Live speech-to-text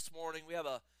morning. We have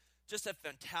just a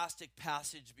fantastic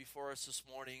passage before us this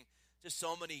morning. Just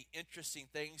so many interesting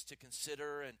things to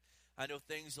consider, and I know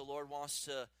things the Lord wants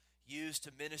to use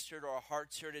to minister to our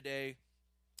hearts here today.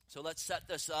 So let's set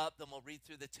this up, then we'll read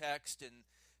through the text and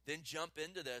then jump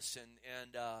into this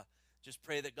and just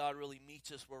pray that God really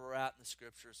meets us where we're at in the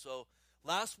Scripture. So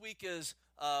last week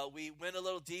we went a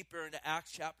little deeper into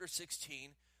Acts chapter 16.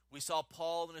 We saw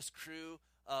Paul and his crew,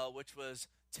 which was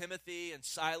Timothy and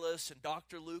Silas and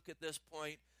Dr. Luke at this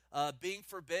point, being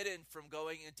forbidden from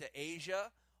going into Asia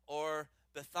or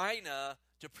Bithynia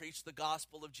to preach the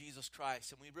gospel of Jesus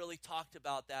Christ. And we really talked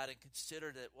about that and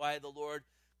considered it, why the Lord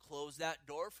closed that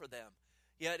door for them.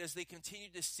 Yet as they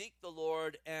continued to seek the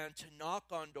Lord and to knock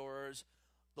on doors,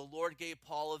 the Lord gave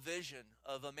Paul a vision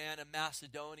of a man in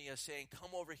Macedonia saying,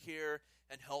 "Come over here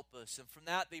and help us." And from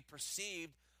that they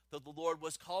perceived that the Lord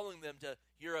was calling them to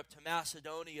Europe, to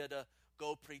Macedonia, to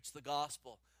go preach the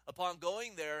gospel. Upon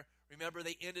going there, remember,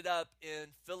 they ended up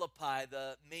in Philippi,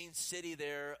 the main city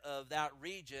there of that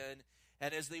region.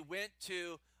 And as they went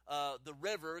to the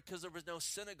river, because there was no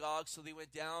synagogue, so they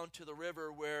went down to the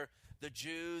river where the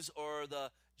Jews or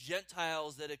the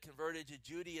Gentiles that had converted to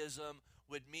Judaism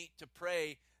would meet to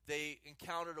pray. They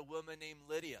encountered a woman named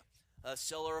Lydia, a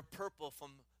seller of purple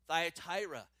from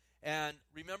Thyatira. And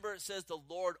remember, it says the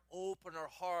Lord opened her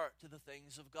heart to the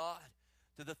things of God,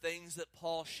 to the things that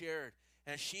Paul shared.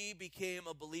 And she became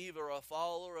a believer, a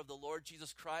follower of the Lord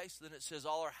Jesus Christ. Then it says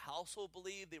all her household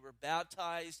believed, they were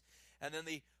baptized, and then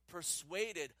they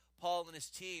persuaded Paul and his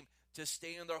team to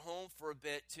stay in their home for a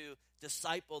bit, to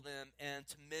disciple them and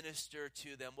to minister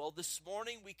to them. Well, this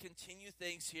morning we continue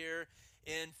things here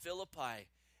in Philippi.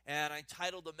 And I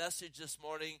titled the message this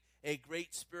morning, "A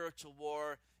Great Spiritual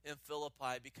War in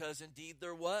Philippi," because indeed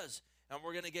there was. And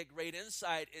we're going to get great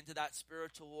insight into that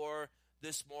spiritual war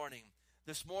this morning.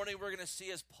 This morning we're going to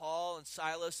see as Paul and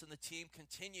Silas and the team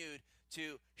continued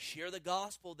to share the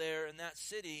gospel there in that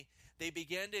city, they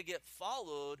began to get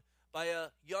followed by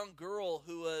a young girl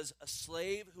who was a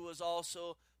slave, who was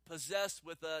also possessed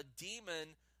with a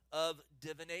demon of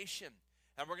divination.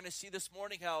 And we're going to see this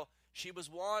morning how she was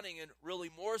wanting, and really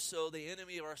more so, the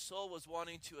enemy of our soul was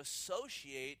wanting to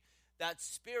associate that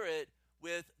spirit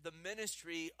with the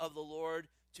ministry of the Lord,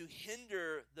 to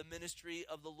hinder the ministry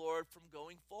of the Lord from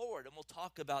going forward. And we'll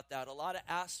talk about that, a lot of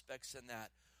aspects in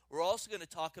that. We're also going to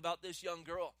talk about this young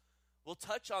girl. We'll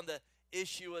touch on the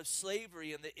issue of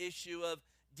slavery and the issue of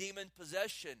demon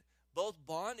possession, both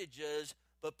bondages,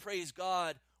 but praise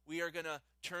God, we are going to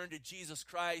turn to Jesus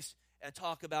Christ and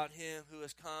talk about him who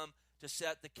has come to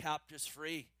set the captives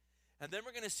free. And then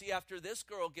we're going to see after this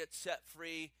girl gets set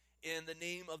free in the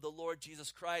name of the Lord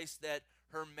Jesus Christ, that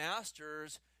her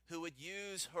masters who would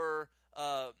use her,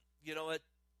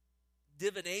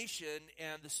 divination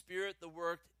and the spirit that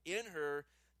worked in her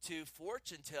to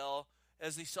fortune tell,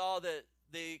 as they saw that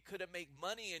they couldn't make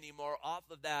money anymore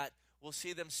off of that, we'll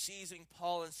see them seizing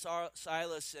Paul and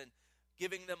Silas and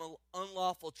giving them an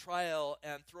unlawful trial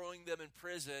and throwing them in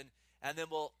prison. And then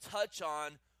we'll touch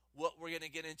on what we're going to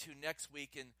get into next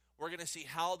week, and we're going to see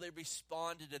how they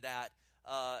responded to that,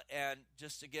 and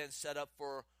just again set up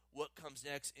for what comes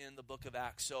next in the book of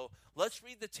Acts. So let's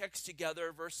read the text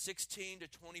together, verse 16 to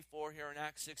 24 here in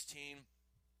Acts 16,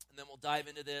 and then we'll dive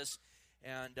into this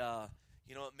and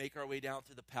make our way down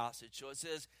through the passage. So it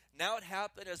says, "Now it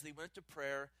happened as they went to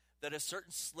prayer that a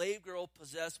certain slave girl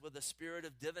possessed with a spirit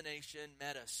of divination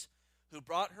met us, who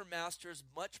brought her masters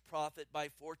much profit by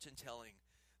fortune telling.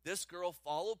 This girl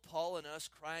followed Paul and us,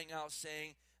 crying out,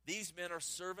 saying, 'These men are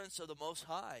servants of the Most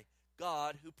High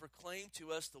God, who proclaimed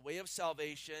to us the way of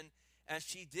salvation,' and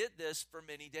she did this for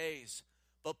many days.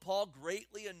 But Paul,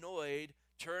 greatly annoyed,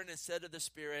 turned and said to the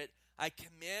spirit, 'I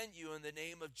command you in the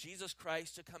name of Jesus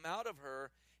Christ to come out of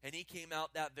her,' and he came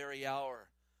out that very hour.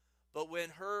 But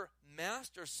when her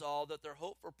master saw that their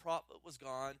hope for profit was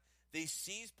gone, they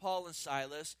seized Paul and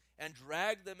Silas and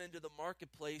dragged them into the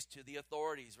marketplace to the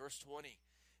authorities." Verse 20.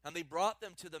 "And they brought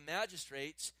them to the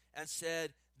magistrates and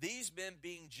said, 'These men,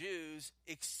 being Jews,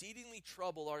 exceedingly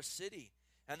trouble our city,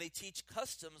 and they teach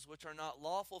customs which are not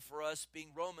lawful for us,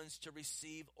 being Romans, to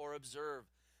receive or observe.'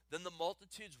 Then the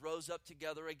multitudes rose up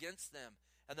together against them,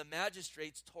 and the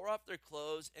magistrates tore off their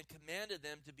clothes and commanded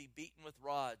them to be beaten with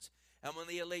rods. And when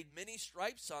they had laid many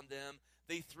stripes on them,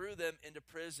 they threw them into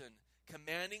prison,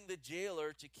 commanding the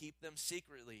jailer to keep them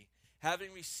secretly.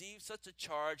 Having received such a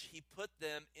charge, he put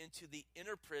them into the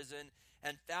inner prison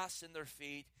and fastened their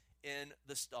feet in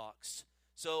the stocks."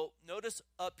 So notice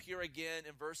up here again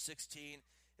in verse 16,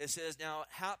 it says, "Now it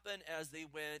happened as they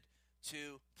went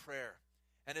to prayer."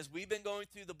 And as we've been going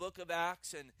through the book of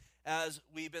Acts, and as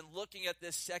we've been looking at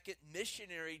this second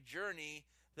missionary journey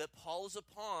that Paul is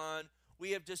upon,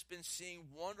 we have just been seeing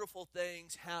wonderful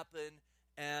things happen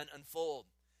and unfold.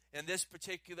 In this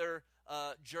particular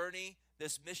journey,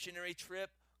 this missionary trip,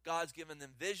 God's given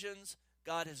them visions.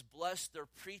 God has blessed their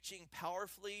preaching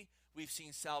powerfully. We've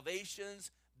seen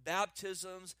salvations,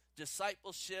 baptisms,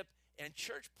 discipleship, and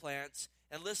church plants.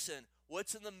 And listen,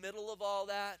 what's in the middle of all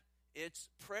that? It's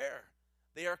prayer.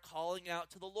 They are calling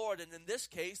out to the Lord. And in this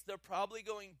case, they're probably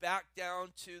going back down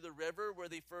to the river where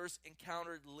they first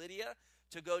encountered Lydia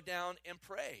to go down and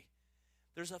pray.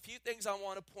 There's a few things I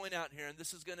want to point out here, and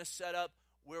this is going to set up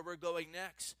where we're going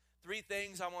next. 3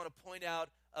 things I want to point out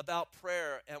about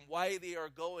prayer and why they are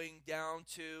going down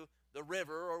to the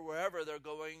river or wherever they're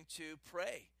going to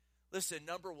pray. Listen,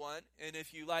 number 1, and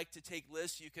if you like to take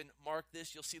lists, you can mark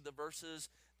this. You'll see the verses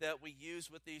that we use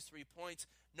with these 3 points.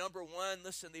 Number 1,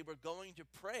 listen, they were going to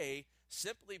pray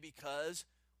simply because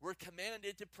we're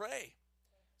commanded to pray.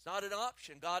 It's not an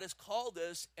option. God has called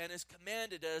us and has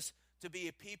commanded us to be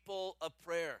a people of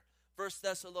prayer. 1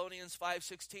 Thessalonians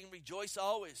 5:16, rejoice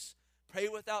always, pray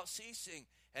without ceasing,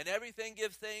 and everything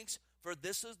give thanks, for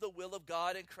this is the will of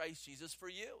God in Christ Jesus for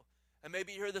you. And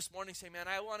maybe you're here this morning saying, man,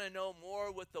 I want to know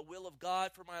more what the will of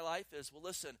God for my life is. Well,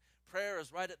 listen, prayer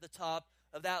is right at the top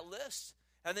of that list.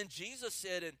 And then Jesus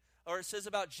said, or it says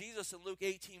about Jesus in Luke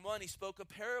 18:1, he spoke a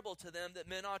parable to them that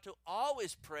men ought to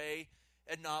always pray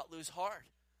and not lose heart.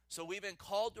 So we've been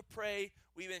called to pray.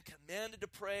 We've been commanded to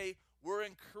pray. We're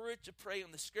encouraged to pray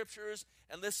in the scriptures.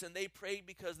 And listen, they prayed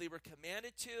because they were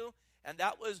commanded to, and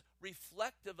that was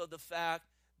reflective of the fact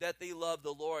that they loved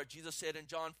the Lord. Jesus said in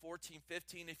John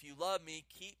 14:15, if you love me,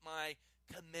 keep my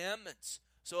commandments.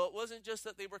 So it wasn't just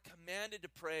that they were commanded to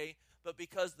pray, but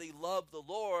because they loved the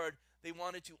Lord, they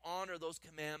wanted to honor those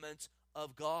commandments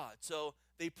of God. So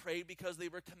they prayed because they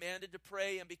were commanded to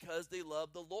pray and because they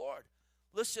loved the Lord.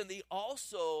 Listen, they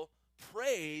also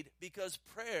prayed because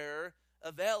prayer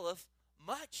availeth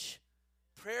much.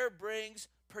 Prayer brings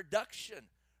production.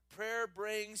 Prayer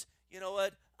brings,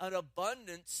 an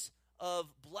abundance of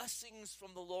blessings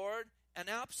from the Lord. And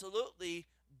absolutely,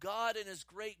 God in his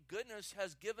great goodness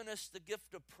has given us the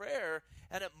gift of prayer,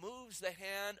 and it moves the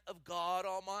hand of God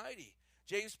Almighty.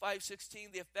 James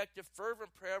 5:16, the effective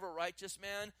fervent prayer of a righteous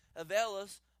man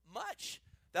availeth much.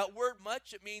 That word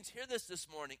much, it means, hear this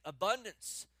morning,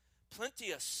 abundance,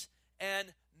 plenteous,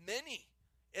 and many.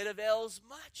 It avails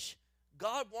much.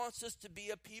 God wants us to be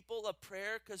a people of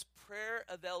prayer because prayer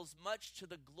avails much to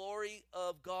the glory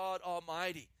of God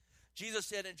Almighty. Jesus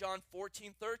said in John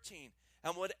 14:13,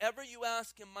 and whatever you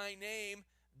ask in my name,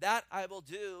 that I will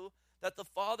do, that the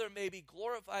Father may be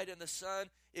glorified in the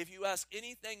Son. If you ask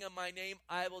anything in my name,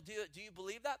 I will do it. Do you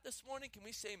believe that this morning? Can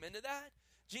we say amen to that?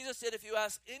 Jesus said, if you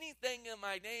ask anything in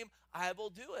my name, I will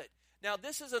do it. Now,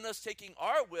 this isn't us taking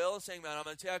our will and saying, man, I'm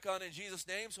going to tack on in Jesus'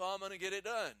 name, so I'm going to get it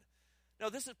done. No,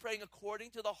 this is praying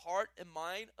according to the heart and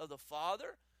mind of the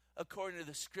Father, according to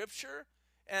the Scripture,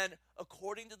 and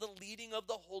according to the leading of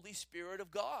the Holy Spirit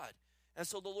of God. And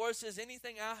so the Lord says,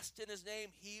 anything asked in his name,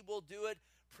 he will do it.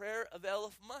 Prayer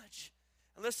availeth much.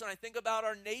 And listen, I think about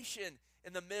our nation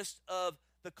in the midst of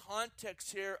the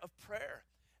context here of prayer.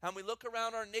 And we look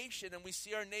around our nation and we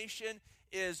see our nation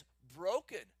is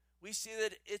broken. We see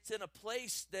that it's in a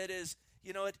place that is,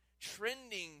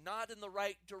 trending not in the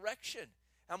right direction.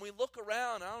 And we look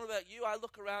around, I don't know about you, I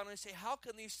look around and I say, how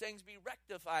can these things be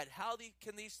rectified? How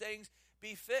can these things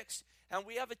be fixed? And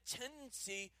we have a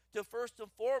tendency to first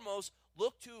and foremost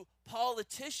look to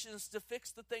politicians to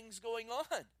fix the things going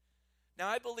on. Now,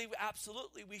 I believe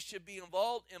absolutely we should be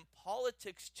involved in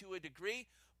politics to a degree,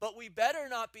 but we better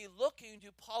not be looking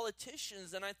to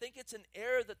politicians. And I think it's an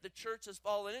error that the church has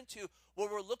fallen into where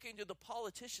we're looking to the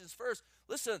politicians first.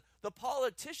 Listen, the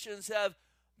politicians have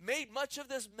made much of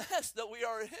this mess that we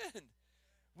are in.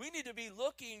 We need to be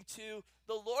looking to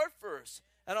the Lord first.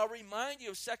 And I'll remind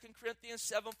you of 2 Corinthians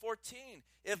 7:14.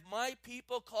 If my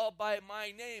people called by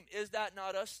my name, is that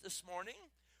not us this morning,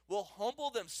 will humble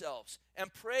themselves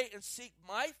and pray and seek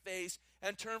my face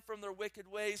and turn from their wicked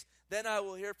ways, then I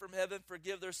will hear from heaven,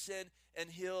 forgive their sin,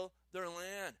 and heal their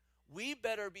land. We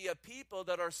better be a people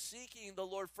that are seeking the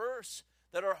Lord first,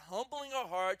 that are humbling our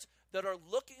hearts, that are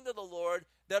looking to the Lord,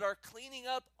 that are cleaning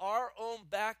up our own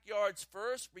backyards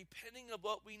first, repenting of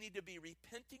what we need to be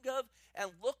repenting of,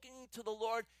 and looking to the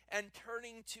Lord and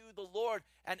turning to the Lord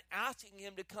and asking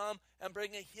him to come and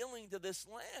bring a healing to this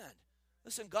land.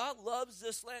 Listen, God loves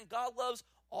this land. God loves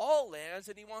all lands,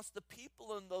 and he wants the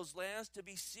people in those lands to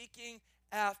be seeking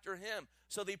after him.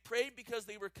 So they prayed because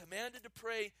they were commanded to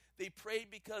pray. They prayed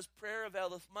because prayer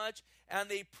availeth much. And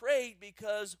they prayed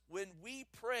because when we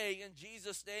pray in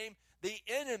Jesus' name, the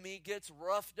enemy gets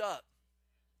roughed up.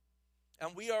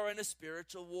 and we are in a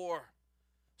spiritual war.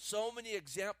 So many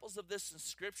examples of this in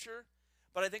Scripture,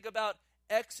 but I think about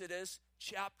Exodus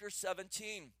chapter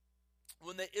 17.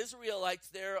 When the Israelites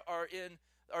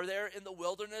are there in the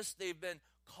wilderness, they've been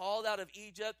called out of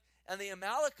Egypt, and the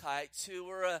Amalekites, who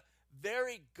were a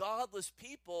very godless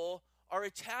people, are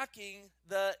attacking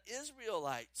the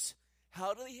Israelites.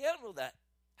 How do they handle that?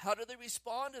 How do they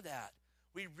respond to that?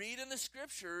 We read in the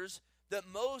Scriptures that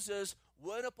Moses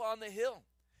went up on the hill.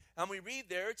 And we read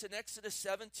there, it's in Exodus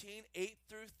 17, 8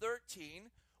 through 13,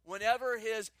 whenever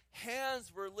his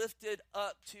hands were lifted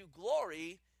up to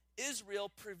glory, Israel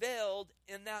prevailed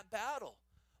in that battle.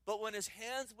 But when his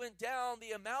hands went down,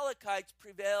 the Amalekites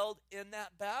prevailed in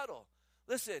that battle.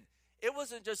 Listen, it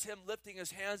wasn't just him lifting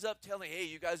his hands up, telling, hey,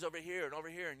 you guys over here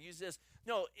and use this.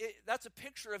 No, that's a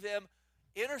picture of him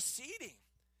interceding.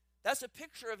 That's a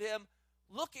picture of him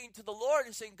looking to the Lord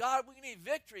and saying, God, we need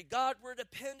victory. God, we're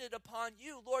dependent upon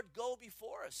you. Lord, go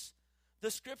before us.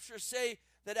 The Scriptures say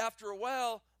that after a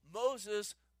while,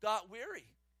 Moses got weary.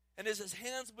 And as his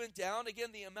hands went down, again,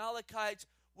 the Amalekites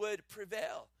would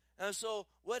prevail. And so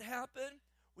what happened?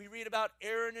 We read about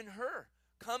Aaron and Hur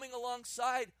coming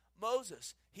alongside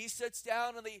Moses. He sits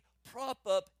down and they prop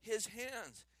up his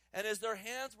hands. And as their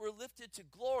hands were lifted to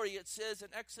glory, it says in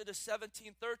Exodus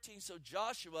 17:13, so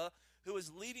Joshua, who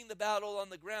was leading the battle on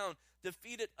the ground,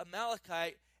 defeated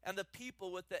Amalekite and the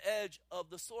people with the edge of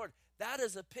the sword. That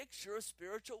is a picture of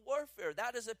spiritual warfare.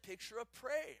 That is a picture of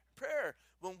prayer.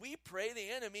 When we pray, the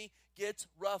enemy gets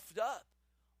roughed up.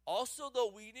 Also,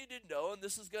 though, we need to know, and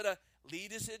this is going to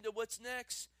lead us into what's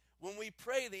next, when we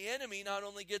pray, the enemy not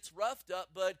only gets roughed up,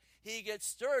 but he gets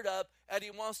stirred up, and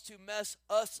he wants to mess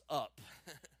us up.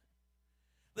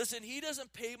 Listen, he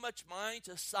doesn't pay much mind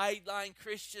to sideline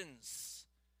Christians,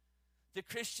 the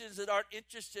Christians that aren't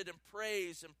interested in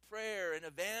praise and prayer and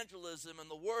evangelism and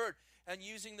the word and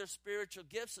using their spiritual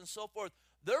gifts and so forth.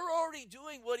 They're already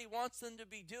doing what he wants them to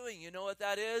be doing. You know what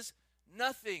that is?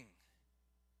 Nothing.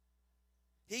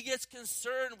 He gets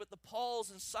concerned with the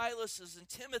Pauls and Silases and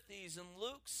Timothys and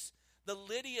Lukes, the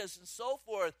Lydias and so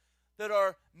forth that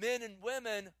are men and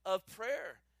women of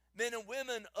prayer, men and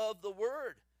women of the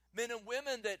word, men and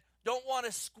women that don't want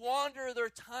to squander their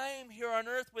time here on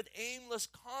earth with aimless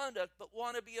conduct, but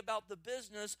want to be about the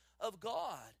business of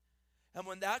God. And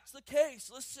when that's the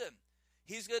case, listen,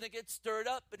 he's going to get stirred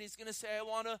up and he's going to say, I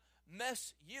want to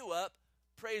mess you up.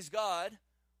 Praise God.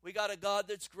 We got a God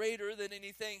that's greater than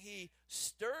anything he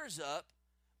stirs up.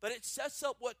 But it sets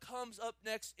up what comes up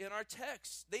next in our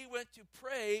text. They went to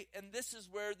pray, and this is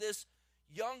where this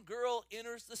young girl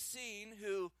enters the scene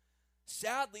who,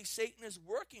 sadly, Satan is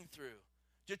working through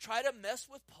to try to mess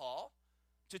with Paul,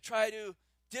 to try to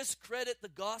discredit the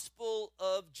gospel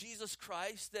of Jesus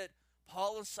Christ that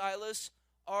Paul and Silas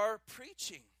are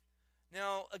preaching.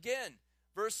 Now, again,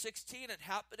 verse 16, it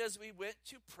happened as we went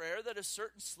to prayer that a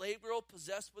certain slave girl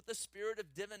possessed with the spirit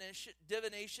of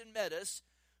divination met us,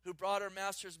 who brought her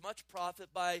masters much profit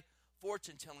by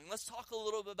fortune telling. Let's talk a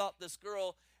little bit about this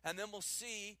girl, and then we'll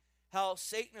see how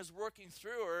Satan is working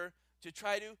through her to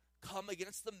try to come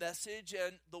against the message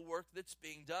and the work that's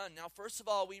being done. Now, first of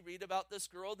all, we read about this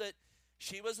girl that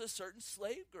she was a certain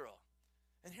slave girl.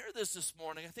 And hear this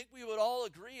morning. I think we would all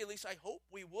agree, at least I hope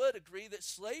we would agree, that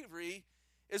slavery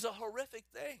is a horrific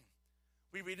thing.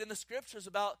 We read in the Scriptures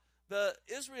about the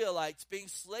Israelites being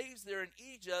slaves there in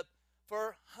Egypt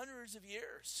for hundreds of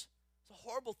years. It's a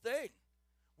horrible thing.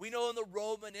 We know in the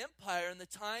Roman Empire, in the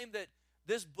time that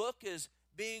this book is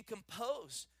being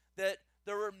composed, that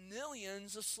there were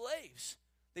millions of slaves.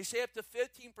 They say up to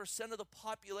 15% of the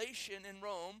population in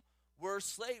Rome were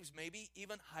slaves, maybe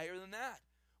even higher than that.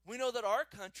 We know that our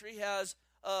country has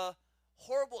a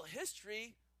horrible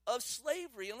history of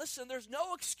slavery. And listen, there's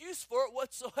no excuse for it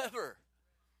whatsoever.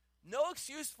 No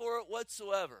excuse for it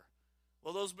whatsoever.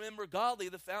 Well, those men were godly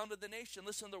that founded the nation.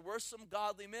 Listen, there were some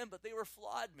godly men, but they were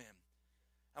flawed men.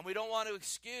 And we don't want to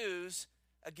excuse,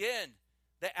 again,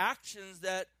 the actions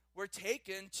that were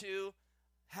taken to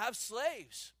have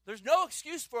slaves. There's no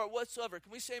excuse for it whatsoever.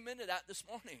 Can we say amen to that this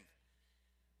morning?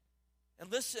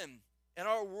 And listen, in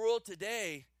our world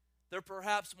today, there are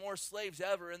perhaps more slaves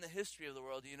ever in the history of the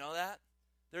world. Do you know that?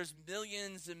 There's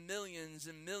millions and millions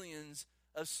and millions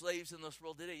of slaves in this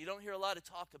world today. You don't hear a lot of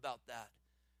talk about that.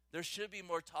 There should be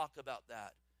more talk about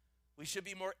that. We should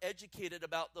be more educated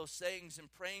about those things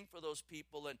and praying for those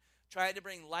people and trying to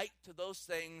bring light to those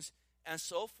things and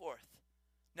so forth.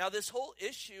 Now, this whole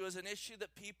issue is an issue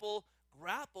that people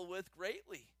grapple with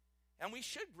greatly, and we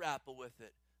should grapple with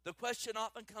it. The question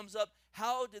often comes up,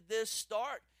 how did this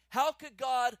start? How could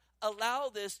God allow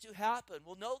this to happen?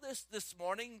 Well, know this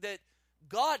morning that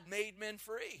God made men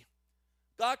free.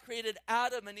 God created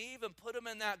Adam and Eve and put them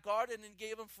in that garden and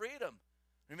gave them freedom.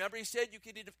 Remember, he said, you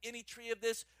can eat of any tree of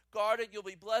this garden, you'll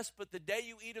be blessed, but the day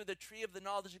you eat of the tree of the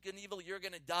knowledge of good and evil, you're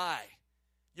going to die.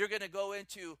 You're going to go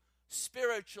into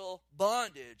spiritual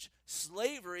bondage,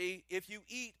 slavery, if you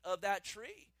eat of that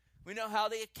tree. We know how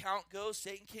the account goes.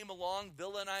 Satan came along,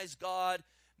 villainized God.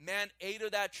 Man ate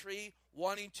of that tree,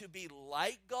 wanting to be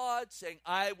like God, saying,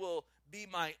 I will be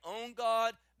my own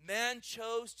God. Man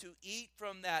chose to eat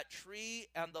from that tree,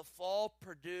 and the fall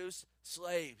produced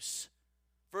slaves.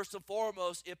 First and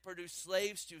foremost, it produced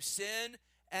slaves to sin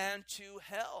and to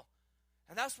hell.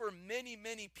 And that's where many,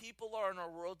 many people are in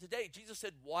our world today. Jesus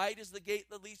said, wide is the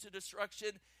gate that leads to destruction,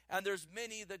 and there's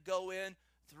many that go in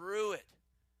through it.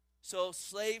 So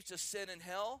slaves to sin and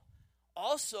hell.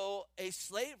 Also a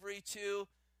slavery to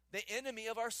the enemy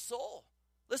of our soul.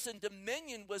 Listen,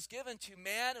 dominion was given to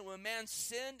man, and when man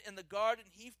sinned in the garden,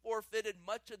 he forfeited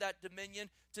much of that dominion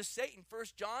to Satan. 1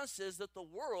 John says that the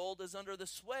world is under the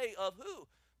sway of who?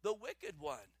 The wicked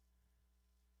one.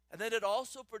 And then it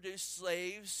also produced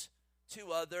slaves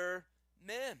to other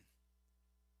men.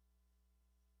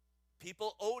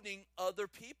 People owning other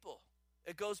people.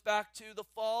 It goes back to the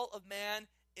fall of man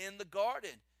in the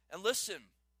garden. And listen,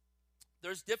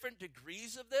 there's different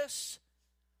degrees of this,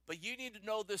 but you need to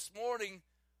know this morning,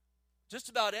 just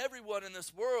about everyone in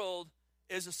this world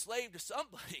is a slave to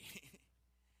somebody.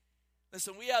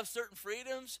 Listen, we have certain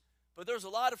freedoms, but there's a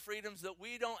lot of freedoms that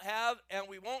we don't have and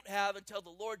we won't have until the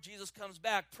Lord Jesus comes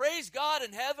back. Praise God,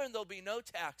 in heaven there'll be no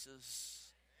taxes.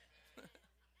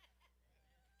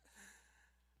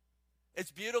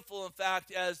 It's beautiful, in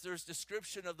fact, as there's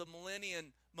description of the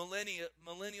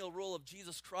millennial rule of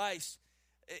Jesus Christ.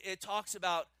 It talks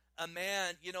about a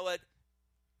man,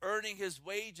 earning his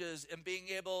wages and being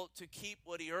able to keep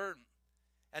what he earned,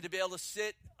 and to be able to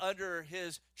sit under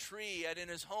his tree and in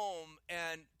his home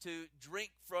and to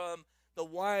drink from the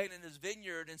wine in his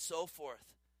vineyard and so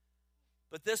forth.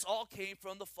 But this all came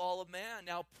from the fall of man.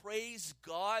 Now, praise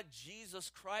God,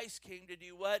 Jesus Christ came to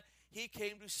do what? He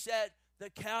came to set the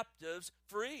captives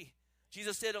free.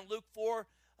 Jesus said in Luke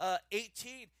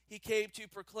 4:18, he came to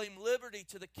proclaim liberty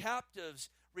to the captives,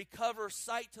 recover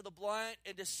sight to the blind,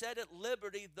 and to set at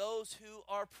liberty those who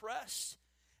are oppressed.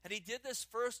 And he did this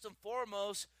first and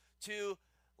foremost to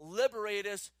liberate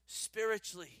us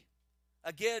spiritually.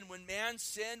 Again, when man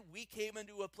sinned, we came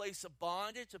into a place of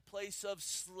bondage, a place of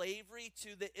slavery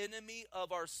to the enemy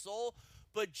of our soul.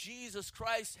 But Jesus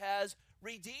Christ has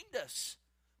redeemed us.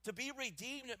 To be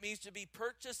redeemed, it means to be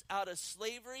purchased out of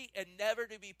slavery and never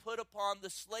to be put upon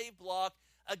the slave block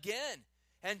again.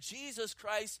 And Jesus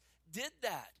Christ did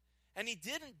that. And he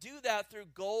didn't do that through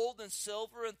gold and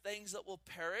silver and things that will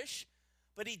perish,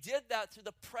 but he did that through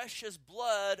the precious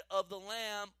blood of the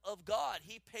Lamb of God.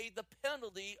 He paid the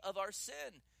penalty of our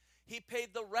sin. He paid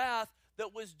the wrath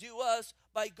that was due us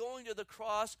by going to the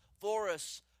cross for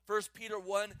us. 1 Peter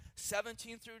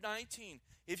 1:17 through 19.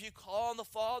 If you call on the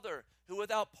Father, who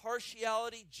without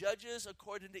partiality judges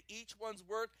according to each one's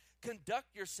work,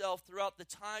 conduct yourself throughout the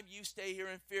time you stay here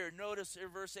in fear. Notice in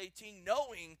verse 18,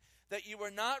 knowing that you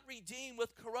were not redeemed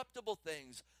with corruptible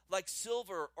things like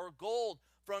silver or gold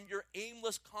from your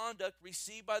aimless conduct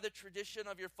received by the tradition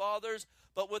of your fathers,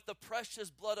 but with the precious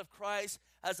blood of Christ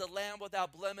as a lamb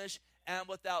without blemish and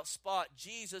without spot.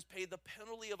 Jesus paid the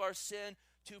penalty of our sin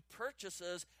to purchase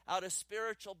us out of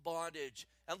spiritual bondage.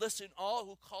 And listen, all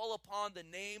who call upon the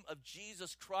name of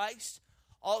Jesus Christ,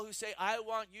 all who say, I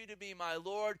want you to be my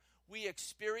Lord, we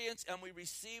experience and we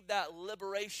receive that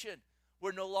liberation.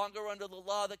 We're no longer under the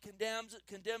law that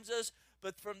condemns us,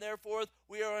 but from therefore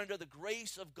we are under the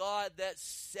grace of God that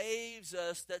saves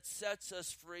us, that sets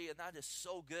us free, and that is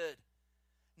so good.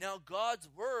 Now, God's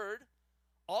word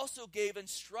also gave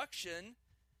instruction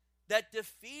that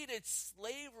defeated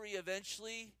slavery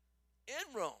eventually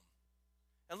in Rome.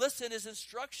 And listen, his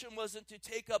instruction wasn't to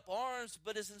take up arms,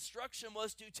 but his instruction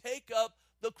was to take up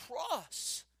the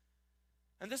cross.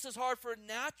 And this is hard for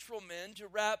natural men to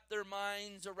wrap their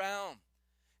minds around.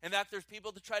 In fact, there's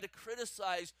people that try to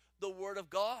criticize the Word of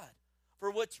God for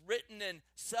what's written in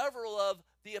several of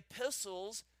the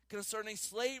epistles concerning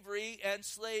slavery and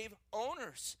slave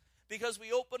owners. Because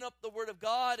we open up the Word of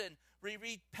God and we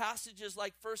read passages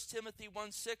like 1 Timothy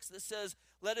 1:6 that says,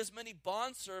 let as many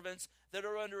bondservants that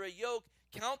are under a yoke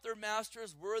count their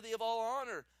masters worthy of all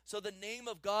honor, so the name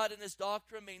of God and his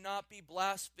doctrine may not be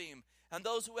blasphemed. And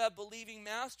those who have believing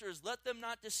masters, let them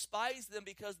not despise them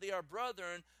because they are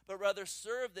brethren, but rather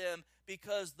serve them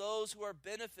because those who are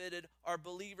benefited are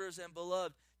believers and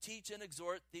beloved. Teach and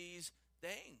exhort these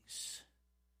things.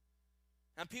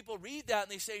 And people read that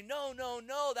and they say, no,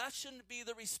 that shouldn't be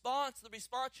the response. The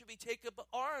response should be take up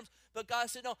arms. But God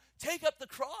said, no, take up the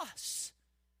cross.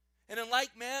 And in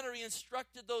like manner, he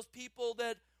instructed those people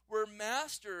that were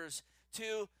masters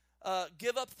to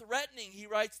give up threatening. He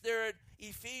writes there at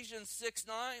Ephesians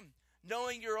 6:9,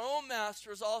 knowing your own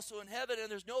master is also in heaven,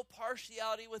 and there's no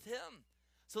partiality with him.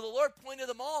 So the Lord pointed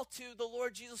them all to the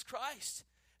Lord Jesus Christ.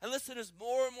 And listen, as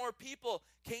more and more people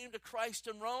came to Christ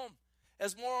in Rome,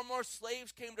 as more and more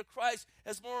slaves came to Christ,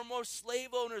 as more and more slave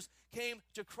owners came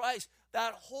to Christ,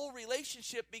 that whole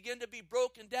relationship began to be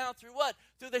broken down through what?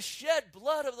 Through the shed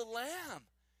blood of the Lamb.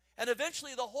 And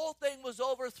eventually the whole thing was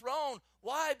overthrown.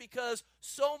 Why? Because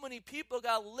so many people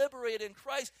got liberated in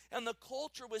Christ, and the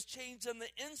culture was changed on the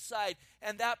inside,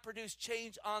 and that produced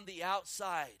change on the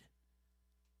outside.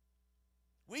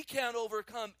 We can't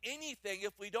overcome anything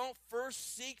if we don't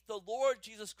first seek the Lord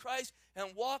Jesus Christ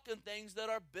and walk in things that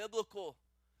are biblical.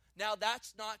 Now,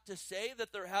 that's not to say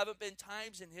that there haven't been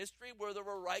times in history where there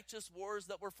were righteous wars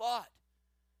that were fought.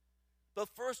 But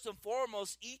first and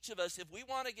foremost, each of us, if we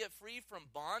want to get free from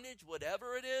bondage,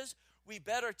 whatever it is, we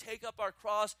better take up our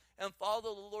cross and follow the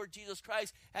Lord Jesus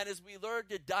Christ. And as we learn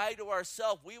to die to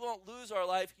ourselves, we won't lose our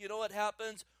life. You know what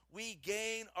happens? We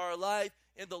gain our life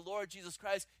in the Lord Jesus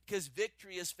Christ, because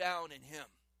victory is found in him.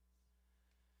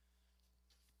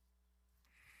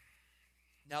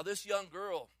 Now, this young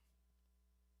girl,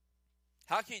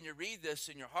 how can you read this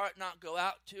and your heart not go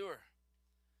out to her?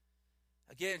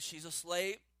 Again, she's a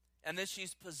slave, and then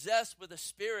she's possessed with a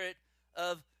spirit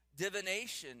of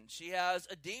divination. She has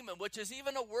a demon, which is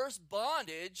even a worse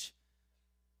bondage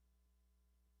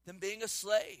than being a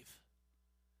slave.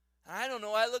 And I don't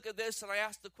know, I look at this and I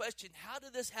ask the question, how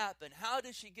did this happen? How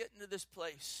did she get into this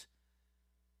place?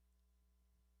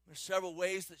 There's several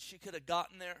ways that she could have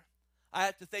gotten there. I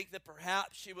have to think that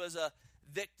perhaps she was a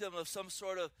victim of some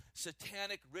sort of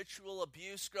satanic ritual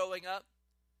abuse growing up.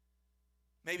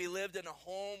 Maybe lived in a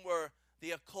home where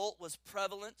the occult was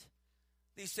prevalent.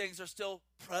 These things are still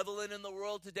prevalent in the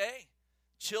world today.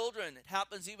 Children, it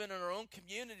happens even in our own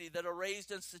community, that are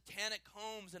raised in satanic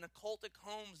homes and occultic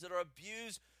homes that are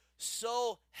abused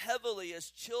so heavily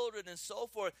as children and so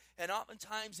forth. And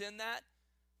oftentimes in that,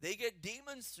 they get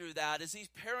demons through that. As these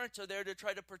parents are there to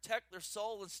try to protect their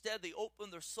soul, instead they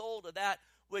open their soul to that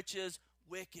which is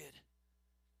wicked.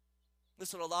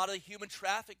 Listen, a lot of human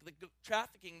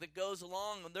trafficking that goes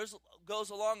along, and there's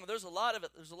a lot of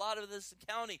it. There's a lot of this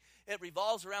county. It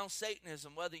revolves around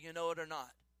Satanism, whether you know it or not.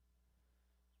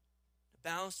 It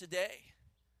abounds today.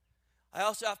 I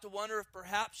also have to wonder if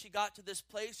perhaps she got to this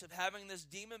place of having this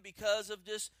demon because of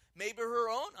just maybe her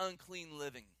own unclean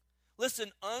living.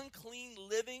 Listen, unclean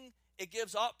living, it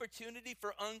gives opportunity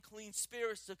for unclean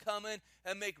spirits to come in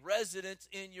and make residence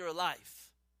in your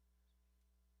life.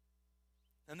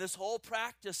 And this whole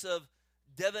practice of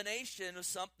divination is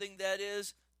something that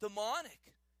is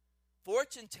demonic.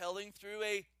 Fortune telling through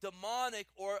a demonic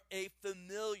or a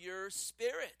familiar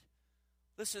spirit.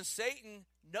 Listen, Satan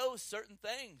knows certain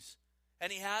things.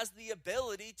 And he has the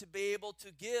ability to be able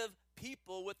to give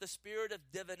people with the spirit of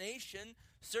divination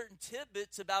certain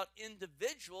tidbits about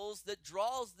individuals that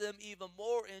draws them even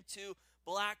more into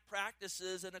black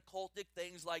practices and occultic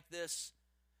things like this.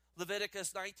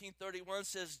 Leviticus 19:31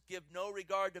 says, give no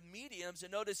regard to mediums.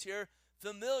 And notice here,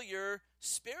 familiar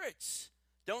spirits.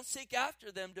 Don't seek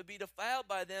after them to be defiled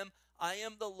by them. I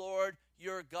am the Lord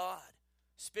your God.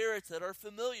 Spirits that are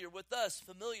familiar with us,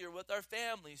 familiar with our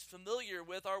families, familiar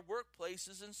with our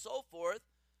workplaces and so forth,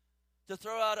 to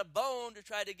throw out a bone to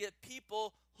try to get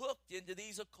people hooked into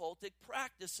these occultic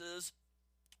practices,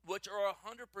 which are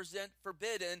 100%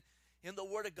 forbidden in the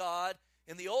Word of God,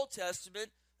 in the Old Testament,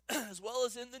 as well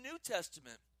as in the New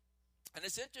Testament. And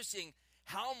it's interesting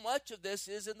how much of this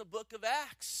is in the book of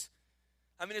Acts.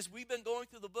 I mean, as we've been going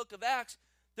through the book of Acts,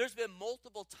 there's been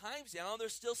multiple times now, and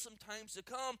there's still some times to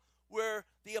come, where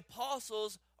the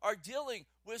apostles are dealing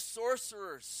with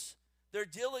sorcerers. They're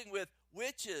dealing with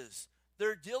witches.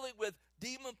 They're dealing with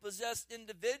demon-possessed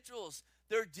individuals.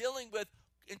 They're dealing with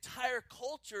entire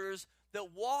cultures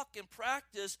that walk and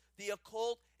practice the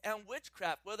occult and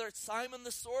witchcraft, whether it's Simon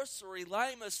the sorcerer,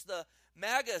 Elymas the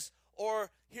magus,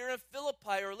 or here in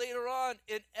Philippi, or later on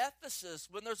in Ephesus,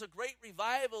 when there's a great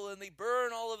revival and they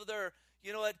burn all of their,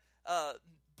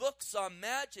 books on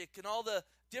magic and all the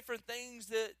different things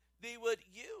that they would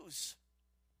use.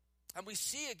 And we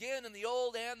see again in the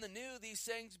Old and the New these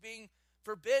things being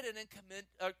forbidden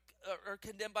and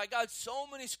condemned by God. So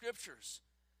many scriptures.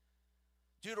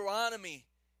 Deuteronomy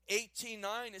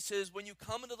 18:9, it says, when you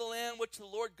come into the land which the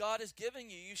Lord God is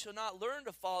giving you, you shall not learn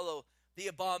to follow the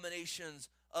abominations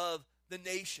of the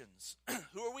nations.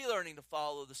 Who are we learning to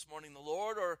follow this morning, the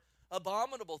Lord or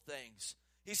abominable things?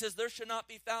 He says, there should not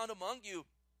be found among you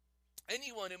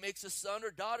anyone who makes a son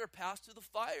or daughter pass through the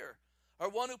fire, or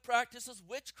one who practices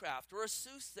witchcraft, or a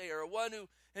soothsayer, or one who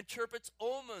interprets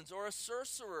omens, or a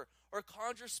sorcerer, or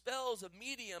conjures spells, a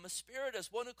medium, a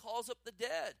spiritist, one who calls up the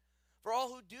dead. For all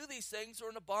who do these things are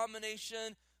an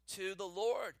abomination to the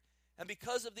Lord. And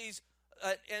because of these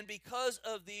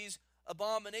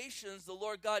abominations, the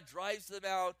Lord God drives them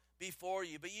out before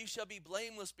you. But you shall be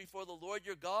blameless before the Lord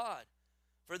your God.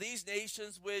 For these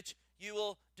nations which you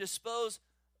will dispose,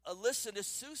 listen to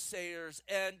soothsayers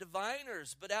and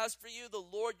diviners. But as for you, the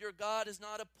Lord your God has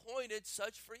not appointed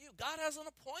such for you. God hasn't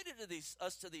appointed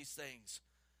us to these things.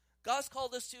 God's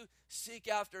called us to seek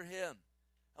after him.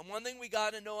 And one thing we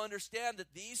got to understand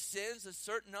that these sins, and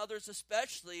certain others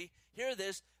especially, hear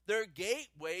this, they're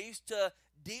gateways to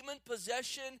demon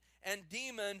possession and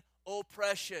demon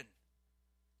oppression.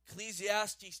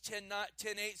 Ecclesiastes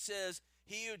 10:8 says,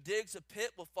 he who digs a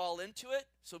pit will fall into it.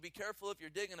 So be careful if you're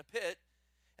digging a pit.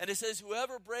 And it says,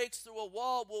 whoever breaks through a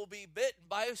wall will be bitten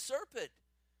by a serpent.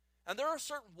 And there are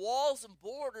certain walls and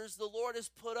borders the Lord has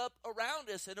put up around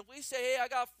us. And if we say, hey, I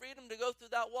got freedom to go through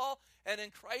that wall, and in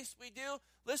Christ we do,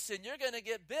 listen, you're going to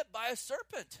get bit by a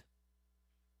serpent.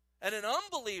 And an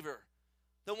unbeliever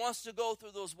that wants to go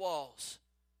through those walls,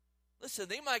 listen,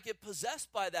 they might get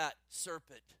possessed by that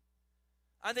serpent.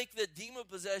 I think that demon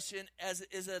possession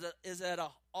is at an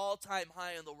all-time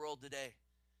high in the world today.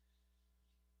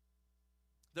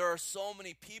 There are so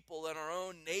many people in our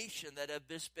own nation that have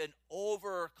just been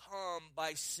overcome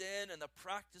by sin and the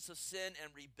practice of sin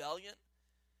and rebellion.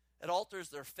 It alters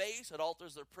their face. It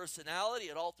alters their personality.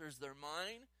 It alters their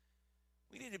mind.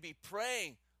 We need to be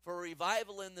praying for a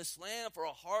revival in this land, for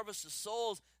a harvest of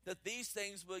souls, that these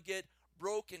things will get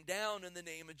broken down in the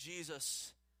name of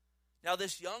Jesus. Now,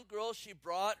 this young girl, she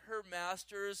brought her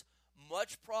masters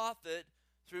much profit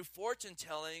through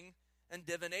fortune-telling and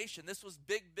divination. This was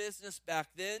big business back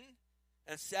then,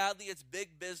 and sadly it's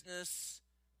big business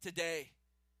today.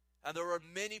 And there were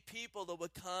many people that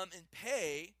would come and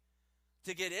pay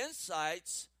to get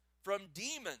insights from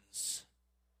demons.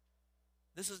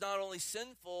 This is not only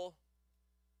sinful,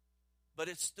 but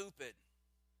it's stupid.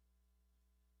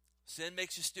 Sin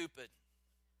makes you stupid.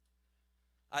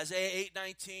 Isaiah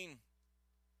 8:19.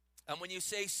 And when you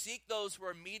say, seek those who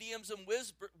are mediums and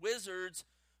wizards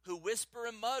who whisper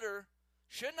and mutter,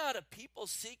 should not a people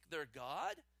seek their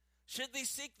God? Should they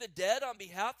seek the dead on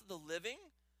behalf of the living?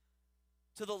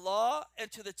 To the law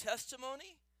and to the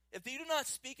testimony? If they do not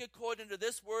speak according to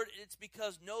this word, it's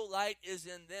because no light is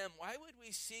in them. Why would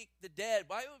we seek the dead?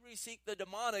 Why would we seek the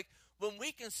demonic when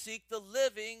we can seek the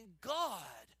living God?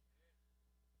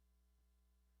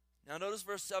 Now notice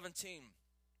verse 17.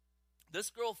 This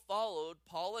girl followed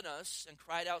Paul and us and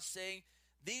cried out, saying,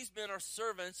 these men are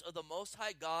servants of the Most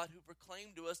High God who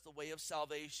proclaim to us the way of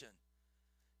salvation.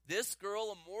 This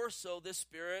girl, and more so this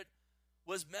spirit,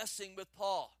 was messing with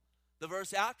Paul. The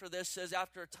verse after this says,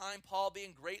 after a time, Paul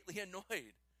being greatly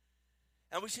annoyed.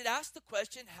 And we should ask the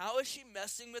question, how is she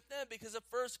messing with them? Because at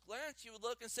first glance, you would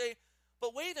look and say,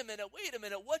 but wait a minute,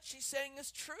 what she's saying is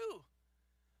true.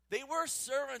 They were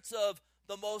servants of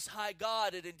the Most High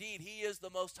God, and indeed, he is the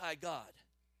Most High God.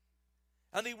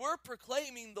 And they were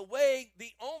proclaiming the way,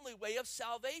 the only way of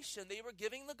salvation. They were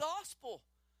giving the gospel.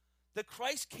 That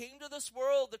Christ came to this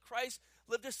world, that Christ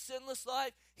lived a sinless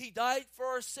life. He died for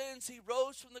our sins. He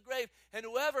rose from the grave. And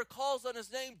whoever calls on his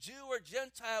name, Jew or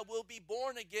Gentile, will be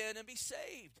born again and be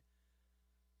saved.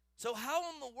 So how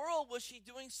in the world was she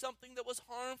doing something that was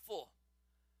harmful?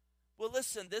 Well,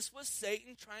 listen, this was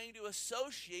Satan trying to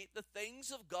associate the things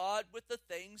of God with the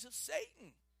things of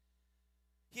Satan.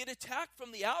 He had attacked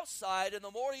from the outside, and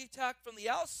the more he attacked from the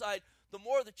outside, the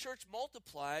more the church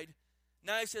multiplied.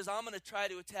 Now he says, I'm going to try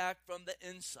to attack from the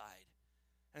inside.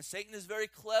 And Satan is very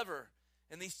clever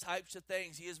in these types of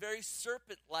things. He is very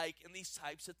serpent-like in these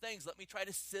types of things. Let me try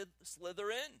to slither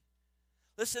in.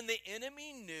 Listen, the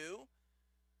enemy knew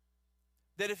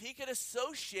that if he could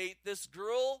associate this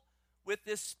girl with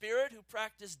this spirit who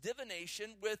practiced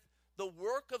divination with the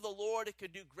work of the Lord, it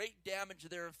could do great damage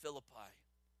there in Philippi.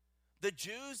 The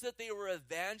Jews that they were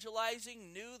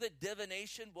evangelizing knew that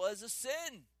divination was a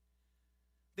sin.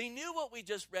 They knew what we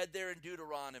just read there in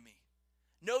Deuteronomy.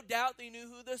 No doubt they knew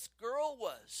who this girl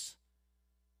was.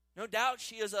 No doubt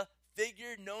she is a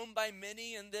figure known by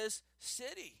many in this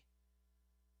city.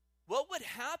 What would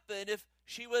happen if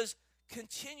she was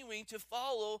continuing to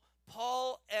follow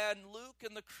Paul and Luke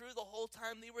and the crew the whole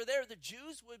time they were there? The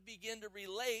Jews would begin to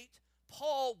relate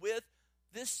Paul with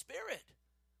this spirit,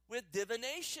 with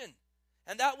divination.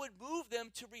 And that would move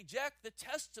them to reject the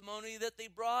testimony that they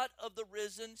brought of the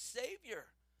risen Savior.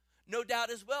 No doubt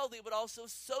as well, they would also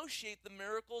associate the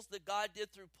miracles that God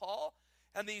did through Paul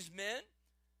and these men.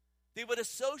 They would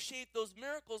associate those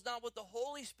miracles not with the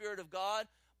Holy Spirit of God,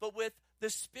 but with the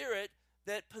spirit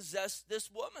that possessed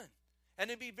this woman. And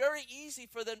it'd be very easy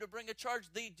for them to bring a charge.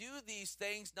 They do these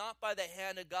things not by the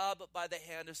hand of God, but by the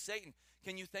hand of Satan.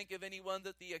 Can you think of anyone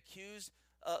that they accused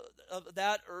of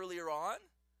that earlier on?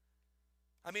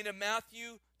 I mean, in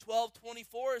Matthew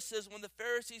 12:24, it says, when the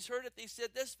Pharisees heard it, they said,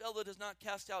 this fellow does not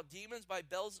cast out demons by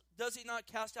does he not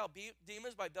cast out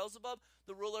demons by Beelzebub,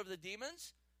 the ruler of the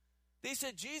demons? They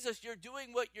said, Jesus, you're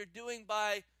doing what you're doing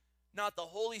by not the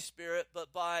Holy Spirit,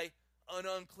 but by an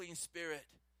unclean spirit.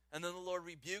 And then the Lord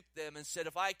rebuked them and said,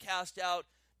 if I cast out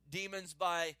demons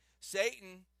by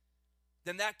Satan,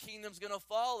 then that kingdom's going to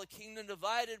fall. A kingdom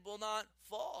divided will not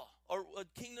fall. Or a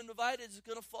kingdom divided is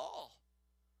going to fall.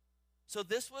 So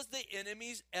this was the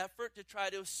enemy's effort to try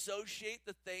to associate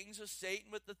the things of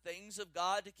Satan with the things of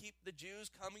God to keep the Jews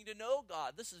coming to know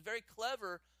God. This is very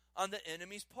clever on the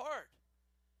enemy's part.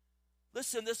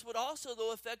 Listen, this would also,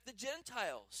 though, affect the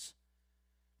Gentiles.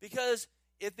 Because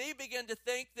if they begin to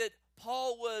think that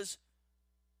Paul was,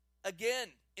 again,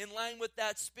 in line with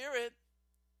that spirit,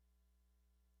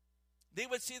 they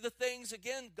would see the things,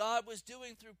 again, God was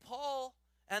doing through Paul,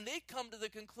 and they'd come to the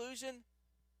conclusion,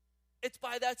 it's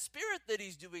by that spirit that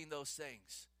he's doing those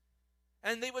things.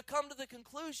 And they would come to the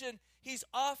conclusion, he's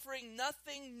offering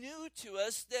nothing new to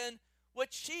us than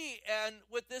what she and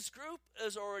what this group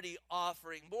is already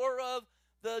offering. More of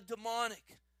the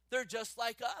demonic. They're just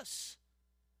like us.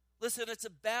 Listen, it's a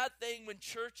bad thing when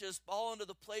churches fall into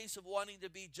the place of wanting to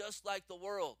be just like the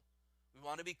world. We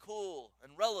want to be cool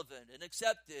and relevant and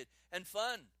accepted and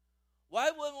fun.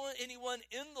 Why would anyone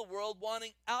in the world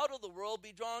wanting out of the world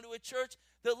be drawn to a church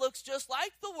that looks just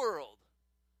like the world?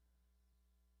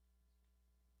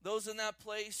 Those in that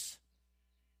place,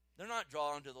 they're not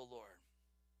drawn to the Lord.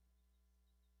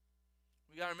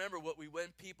 We got to remember, what we win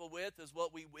people with is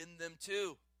what we win them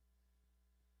to.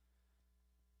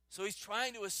 So he's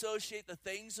trying to associate the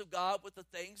things of God with the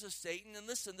things of Satan. And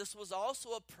listen, this was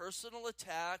also a personal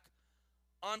attack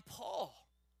on Paul,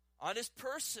 on his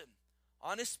person,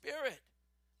 on his spirit.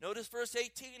 Notice verse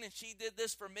 18, and she did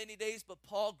this for many days, but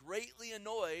Paul, greatly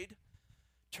annoyed,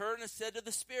 turned and said to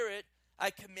the spirit,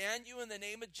 I command you in the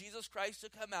name of Jesus Christ to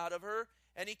come out of her.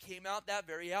 And he came out that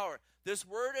very hour. This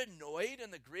word annoyed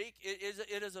in the Greek, it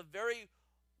is a very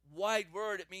wide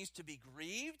word. It means to be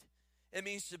grieved. It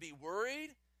means to be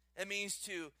worried. It means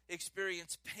to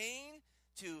experience pain,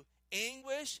 to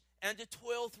anguish, and to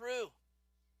toil through.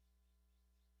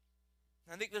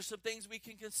 I think there's some things we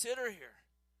can consider here.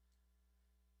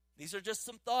 These are just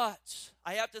some thoughts.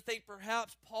 I have to think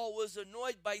perhaps Paul was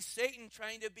annoyed by Satan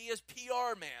trying to be his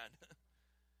PR man.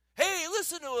 Hey,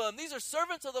 listen to them. These are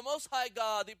servants of the Most High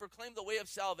God. They proclaim the way of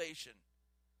salvation.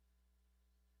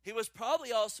 He was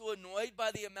probably also annoyed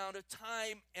by the amount of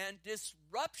time and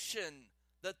disruption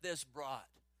that this brought.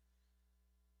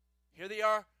 Here they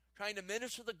are trying to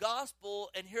minister the gospel,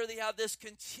 and here they have this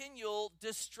continual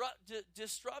disruption.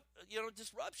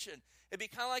 It'd be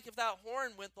kind of like if that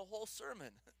horn went the whole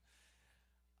sermon.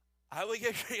 I would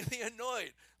get greatly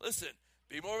annoyed. Listen,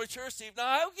 be more mature, Steve. Now,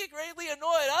 I would get greatly annoyed.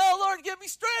 Oh, Lord, give me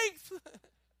strength.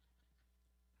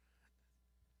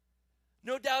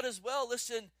 No doubt as well,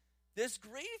 listen, this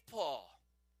grieved Paul.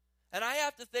 And I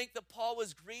have to think that Paul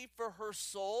was grieved for her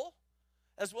soul,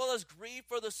 as well as grieved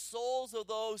for the souls of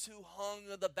those who hung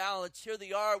in the balance. Here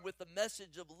they are with the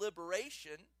message of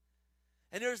liberation.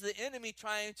 And there's the enemy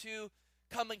trying to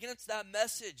come against that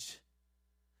message.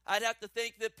 I'd have to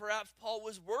think that perhaps Paul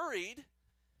was worried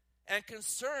and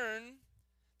concerned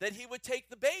that he would take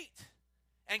the bait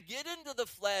and get into the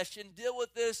flesh and deal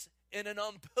with this in an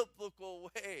unbiblical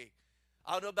way.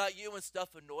 I don't know about you, when stuff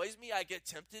annoys me, I get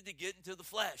tempted to get into the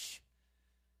flesh.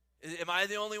 Am I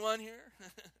the only one here?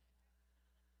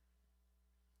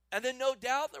 And then no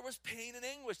doubt there was pain and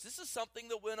anguish. This is something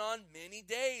that went on many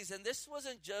days. And this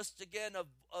wasn't just, again,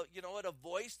 a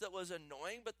voice that was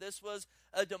annoying, but this was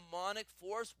a demonic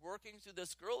force working through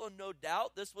this girl. And no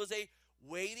doubt this was a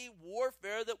weighty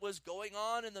warfare that was going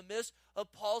on in the midst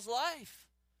of Paul's life.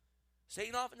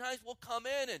 Satan oftentimes will come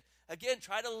in and, again,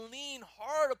 try to lean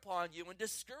hard upon you and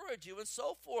discourage you and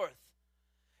so forth.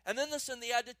 And then listen, they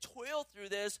had to toil through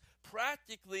this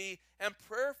practically and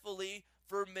prayerfully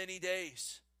for many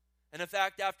days. And in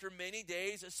fact, after many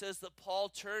days, it says that Paul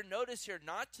turned, notice here,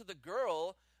 not to the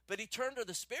girl, but he turned to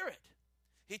the spirit.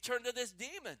 He turned to this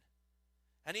demon,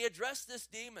 and he addressed this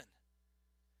demon.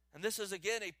 And this is,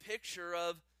 again, a picture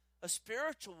of a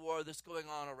spiritual war that's going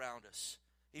on around us.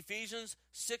 Ephesians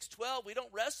 6:12, we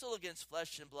don't wrestle against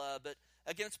flesh and blood, but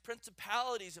against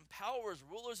principalities and powers,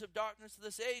 rulers of darkness of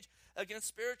this age, against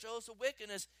spiritual hosts of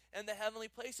wickedness in the heavenly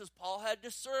places. Paul had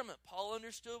discernment. Paul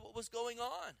understood what was going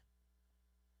on.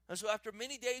 And so after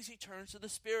many days, he turns to the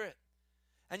Spirit.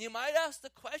 And you might ask the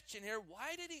question here,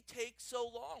 why did he take so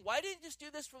long? Why didn't he just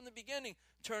do this from the beginning?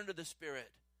 Turn to the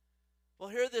Spirit. Well,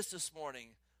 hear this morning.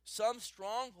 Some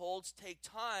strongholds take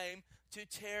time to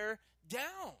tear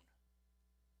down.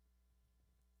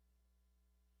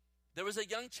 There was a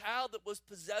young child that was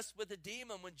possessed with a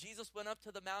demon when Jesus went up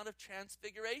to the Mount of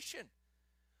Transfiguration.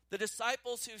 The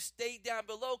disciples who stayed down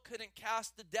below couldn't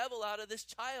cast the devil out of this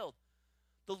child.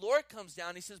 The Lord comes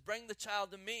down. He says, bring the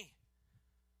child to me.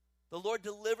 The Lord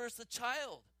delivers the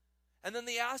child. And then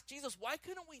they ask Jesus, why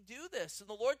couldn't we do this? And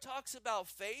the Lord talks about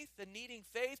faith and needing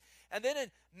faith. And then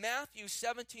in Matthew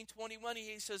 17:21,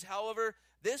 he says, however,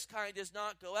 this kind does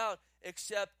not go out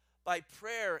except by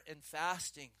prayer and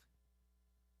fasting.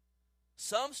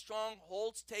 Some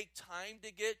strongholds take time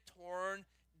to get torn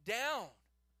down.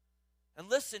 And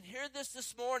listen, hear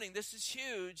this morning. This is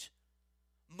huge.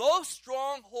 Most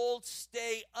strongholds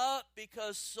stay up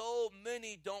because so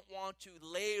many don't want to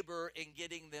labor in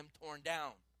getting them torn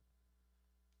down.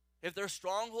 If there's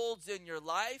strongholds in your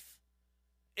life,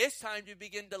 it's time to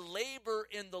begin to labor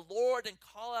in the Lord and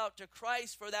call out to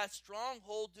Christ for that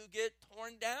stronghold to get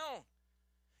torn down.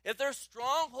 If there's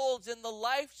strongholds in the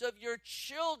lives of your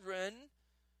children,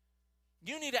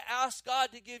 you need to ask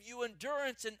God to give you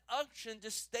endurance and unction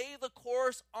to stay the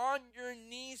course on your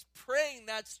knees, praying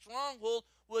that stronghold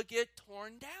will get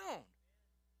torn down.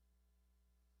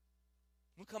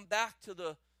 We'll come back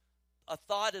to a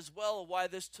thought as well of why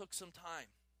this took some time.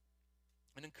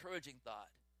 An encouraging thought.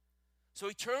 So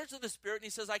he turns to the Spirit and he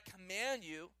says, I command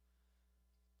you.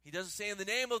 He doesn't say in the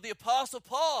name of the Apostle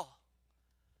Paul,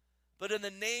 but in the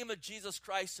name of Jesus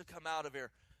Christ to come out of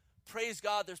here. Praise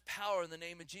God, there's power in the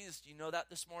name of Jesus. Do you know that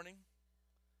this morning?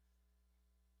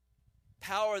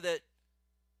 Power that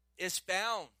is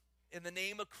found in the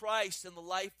name of Christ in the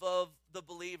life of the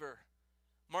believer.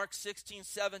 Mark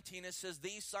 16:17, it says,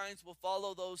 these signs will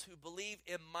follow those who believe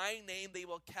in my name. They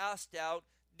will cast out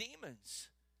demons.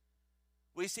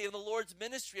 We see in the Lord's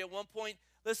ministry at one point,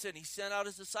 listen, he sent out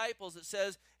his disciples, it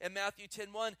says in Matthew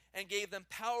 10:1, and gave them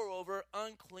power over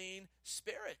unclean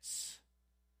spirits.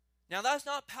 Now that's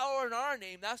not power in our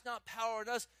name. That's not power in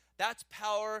us. That's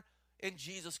power in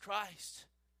Jesus Christ.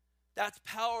 That's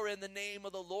power in the name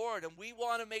of the Lord. And we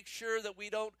want to make sure that we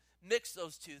don't mix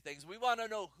those two things. We want to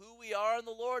know who we are in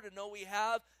the Lord and know we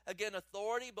have, again,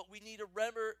 authority, but we need to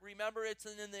remember it's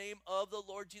in the name of the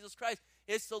Lord Jesus Christ.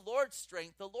 It's the Lord's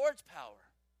strength, the Lord's power.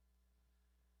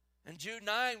 In Jude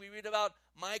 9, we read about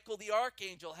Michael the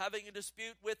archangel having a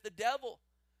dispute with the devil.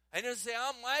 And he doesn't say,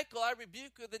 I'm Michael, I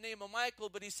rebuke you in the name of Michael,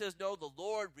 but he says, no, the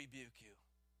Lord rebuke you.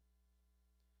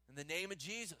 In the name of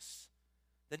Jesus.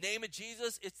 The name of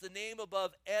Jesus, it's the name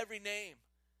above every name.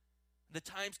 The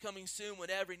time's coming soon when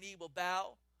every knee will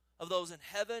bow, of those in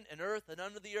heaven and earth and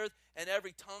under the earth, and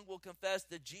every tongue will confess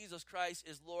that Jesus Christ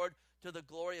is Lord to the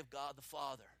glory of God the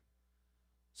Father.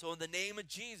 So in the name of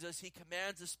Jesus, he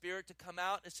commands the Spirit to come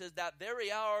out. It says that very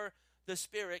hour the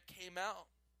Spirit came out.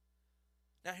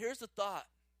 Now here's the thought.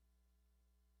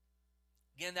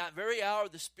 Again, that very hour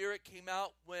the Spirit came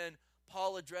out when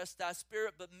Paul addressed that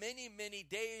Spirit, but many, many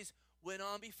days went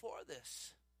on before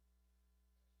this.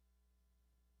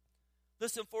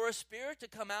 Listen, for a spirit to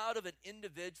come out of an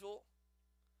individual,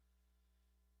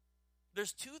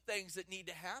 there's two things that need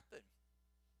to happen.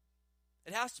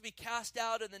 It has to be cast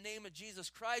out in the name of Jesus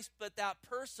Christ, but that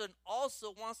person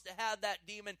also wants to have that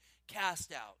demon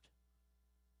cast out.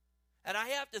 And I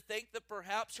have to think that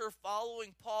perhaps her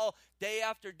following Paul day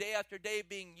after day after day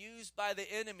being used by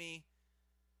the enemy,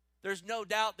 there's no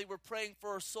doubt they were praying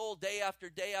for her soul day after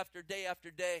day after day after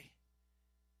day.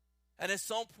 And at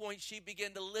some point she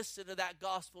began to listen to that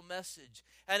gospel message.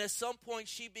 And at some point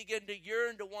she began to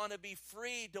yearn to want to be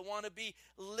freed, to want to be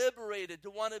liberated,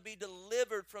 to want to be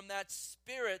delivered from that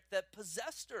spirit that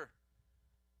possessed her.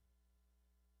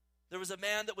 There was a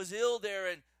man that was ill there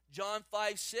in John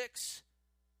 5:6.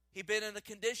 He'd been in a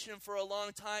condition for a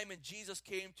long time, and Jesus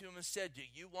came to him and said, do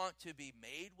you want to be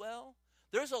made well?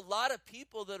 There's a lot of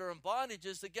people that are in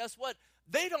bondages that, guess what?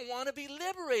 They don't want to be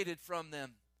liberated from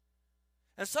them.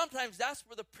 And sometimes that's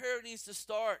where the prayer needs to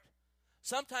start.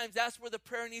 Sometimes that's where the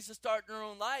prayer needs to start in our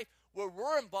own life, where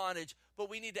we're in bondage, but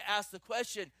we need to ask the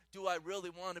question, do I really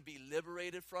want to be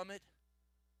liberated from it?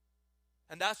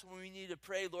 And that's when we need to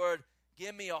pray, Lord,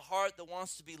 give me a heart that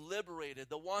wants to be liberated,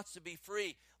 that wants to be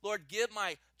free. Lord, give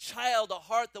my child a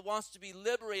heart that wants to be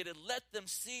liberated. Let them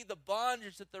see the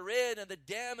bondage that they're in and the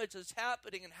damage that's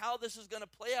happening and how this is going to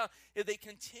play out if they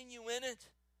continue in it.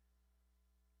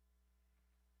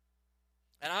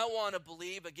 And I want to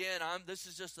believe, again, this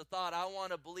is just a thought, I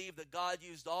want to believe that God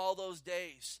used all those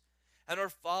days and are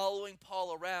following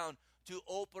Paul around to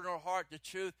open her heart to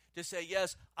truth, to say,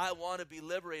 yes, I want to be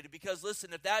liberated. Because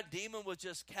listen, if that demon was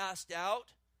just cast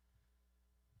out,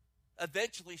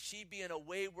 eventually she'd be in a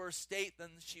way worse state than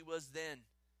she was then.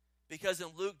 Because in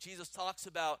Luke, Jesus talks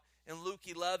about, in Luke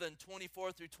 11,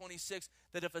 24 through 26,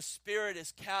 that if a spirit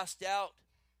is cast out,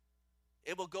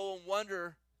 it will go and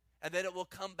wander, and then it will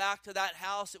come back to that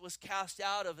house it was cast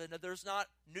out of. And if there's not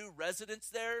new residents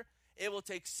there, it will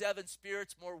take 7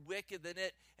 spirits more wicked than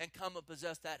it and come and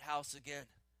possess that house again.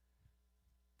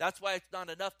 That's why it's not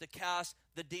enough to cast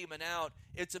the demon out.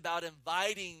 It's about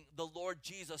inviting the Lord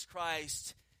Jesus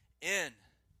Christ in.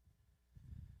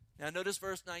 Now notice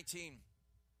verse 19.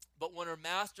 But when her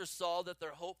master saw that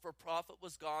their hope for profit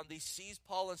was gone, they seized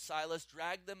Paul and Silas,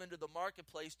 dragged them into the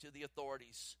marketplace to the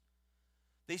authorities.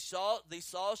 They saw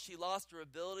she lost her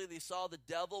ability. They saw the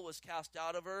devil was cast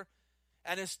out of her.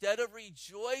 And instead of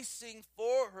rejoicing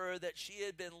for her that she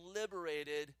had been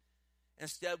liberated,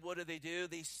 instead, what do?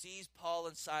 They seized Paul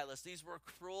and Silas. These were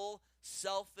cruel,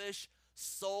 selfish,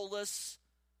 soulless,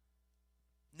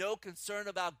 no concern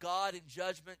about God and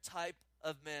judgment type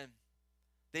of men.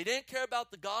 They didn't care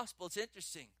about the gospel. It's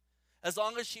interesting. As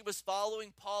long as she was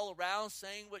following Paul around,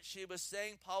 saying what she was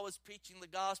saying, Paul was preaching the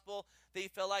gospel, they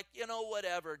felt like,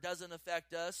 whatever, it doesn't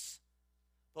affect us.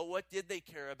 But what did they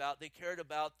care about? They cared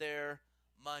about their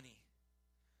money.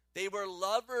 They were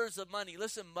lovers of money.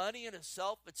 Listen, money in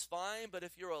itself, it's fine, but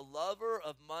if you're a lover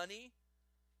of money,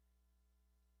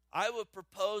 I would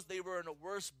propose they were in a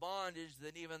worse bondage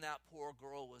than even that poor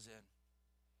girl was in.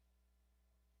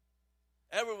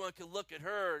 Everyone could look at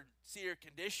her and see her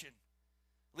condition.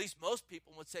 At least most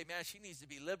people would say, man, she needs to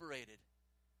be liberated.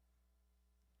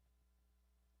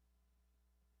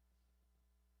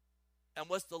 And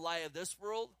what's the lie of this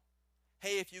world?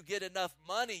 Hey, if you get enough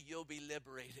money, you'll be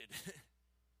liberated.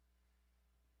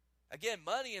 Again,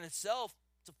 money in itself,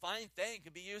 it's a fine thing,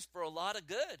 can be used for a lot of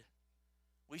good.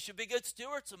 We should be good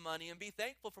stewards of money and be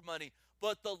thankful for money.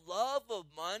 But the love of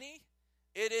money,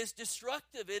 it is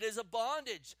destructive. It is a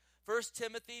bondage. 1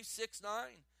 Timothy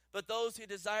 6:9. But those who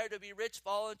desire to be rich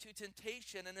fall into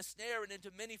temptation and a snare and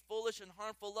into many foolish and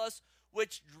harmful lusts,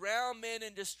 which drown men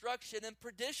in destruction and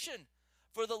perdition.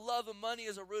 For the love of money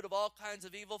is a root of all kinds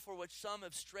of evil, for which some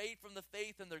have strayed from the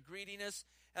faith in their greediness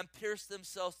and pierced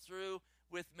themselves through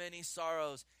with many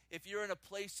sorrows. If you're in a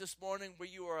place this morning where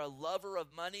you are a lover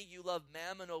of money, you love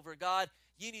mammon over God,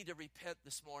 you need to repent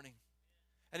this morning.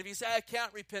 And if you say, I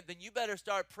can't repent, then you better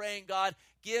start praying, God,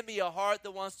 give me a heart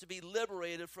that wants to be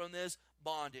liberated from this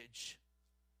bondage.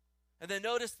 And then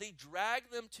notice they drag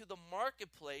them to the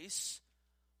marketplace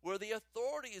where the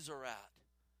authorities are at.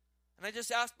 And I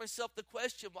just asked myself the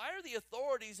question, why are the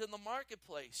authorities in the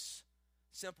marketplace?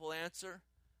 Simple answer,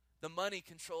 the money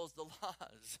controls the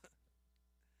laws.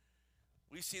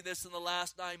 We've seen this in the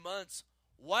last 9 months.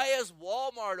 Why is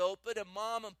Walmart open and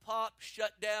mom and pop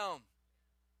shut down?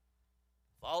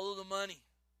 Follow the money.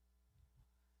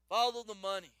 Follow the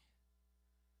money.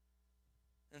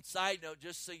 And side note,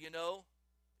 just so you know,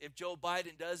 if Joe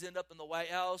Biden does end up in the White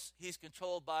House, he's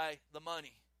controlled by the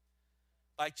money,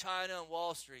 by China and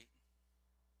Wall Street.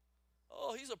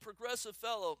 Oh, he's a progressive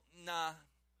fellow. Nah.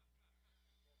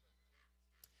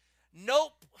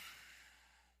 Nope.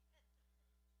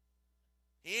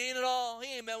 He ain't at all.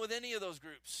 He ain't met with any of those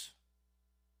groups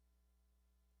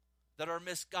that are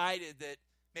misguided, that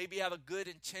maybe have a good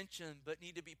intention but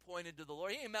need to be pointed to the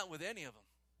Lord. He ain't met with any of them.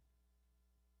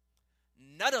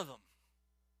 None of them.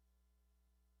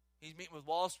 He's meeting with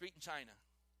Wall Street and China.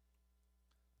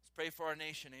 Let's pray for our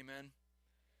nation. Amen.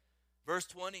 Verse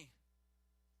 20.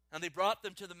 And they brought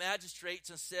them to the magistrates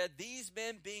and said, these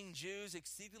men, being Jews,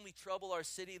 exceedingly trouble our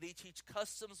city. They teach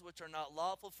customs which are not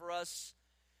lawful for us,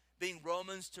 being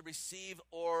Romans, to receive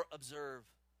or observe.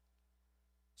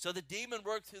 So the demon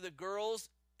worked through the girls,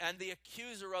 and the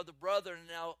accuser of the brethren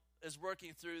now is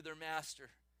working through their master.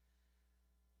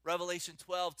 Revelation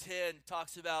 12:10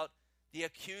 talks about the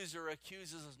accuser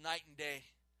accuses us night and day.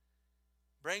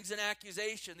 Brings an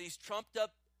accusation, these trumped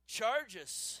up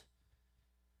charges.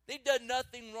 They've done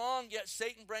nothing wrong, yet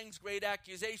Satan brings great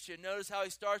accusation. Notice how he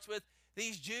starts with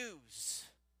these Jews.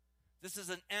 This is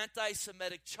an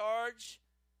anti-Semitic charge,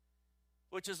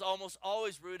 which is almost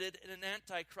always rooted in an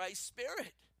antichrist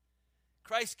spirit.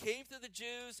 Christ came through the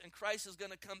Jews, and Christ is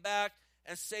going to come back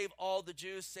and save all the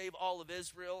Jews, save all of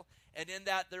Israel. And in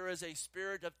that there is a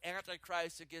spirit of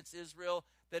Antichrist against Israel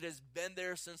that has been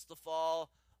there since the fall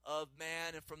of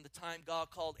man. And from the time God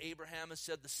called Abraham and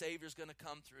said, the Savior's going to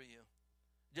come through you.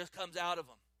 It just comes out of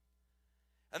him.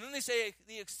 And then they say,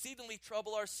 they exceedingly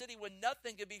trouble our city when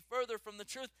nothing could be further from the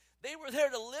truth. They were there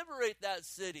to liberate that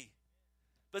city.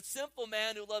 But sinful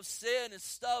man who loves sin and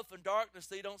stuff and darkness,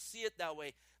 they don't see it that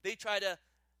way. They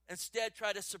instead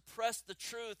try to suppress the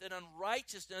truth and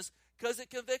unrighteousness because it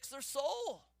convicts their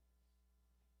soul.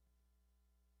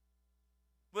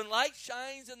 When light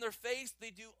shines in their face,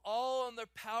 they do all in their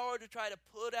power to try to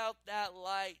put out that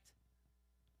light.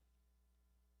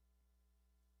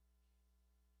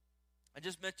 I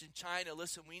just mentioned China.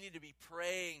 Listen, we need to be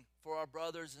praying for our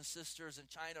brothers and sisters in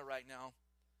China right now.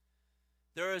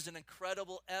 There is an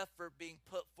incredible effort being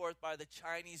put forth by the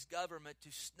Chinese government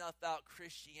to snuff out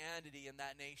Christianity in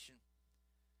that nation.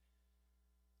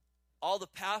 All the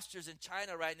pastors in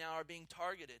China right now are being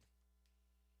targeted.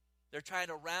 They're trying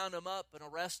to round them up and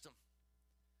arrest them.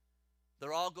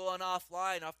 They're all going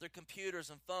offline, off their computers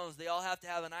and phones. They all have to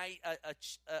have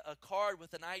a card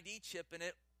with an ID chip in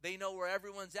it. They know where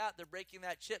everyone's at. They're breaking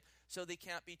that chip so they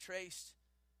can't be traced.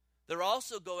 They're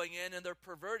also going in and they're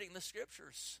perverting the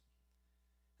scriptures.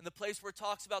 In the place where it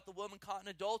talks about the woman caught in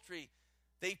adultery,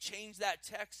 they change that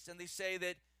text and they say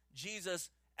that Jesus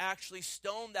actually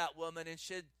stoned that woman and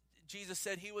Jesus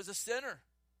said he was a sinner.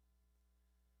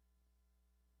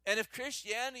 And if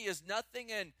Christianity is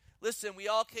nothing, and listen, we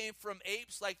all came from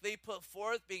apes like they put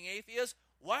forth being atheists,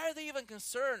 why are they even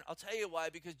concerned? I'll tell you why,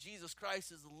 because Jesus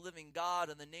Christ is the living God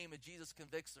and the name of Jesus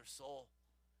convicts their soul.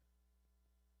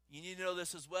 You need to know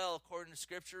this as well, according to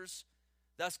scriptures,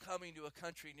 that's coming to a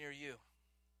country near you.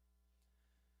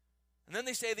 And then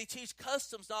they say they teach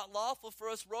customs not lawful for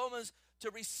us Romans to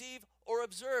receive or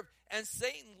observe. And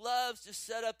Satan loves to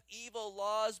set up evil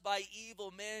laws by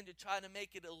evil men to try to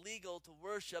make it illegal to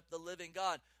worship the living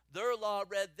God. Their law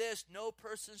read this: no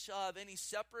person shall have any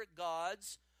separate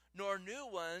gods, nor new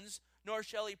ones, nor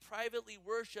shall he privately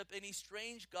worship any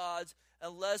strange gods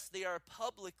unless they are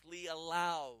publicly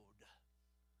allowed.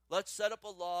 Let's set up a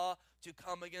law to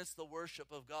come against the worship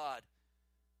of God.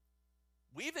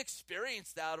 We've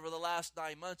experienced that over the last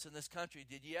 9 months in this country.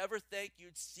 Did you ever think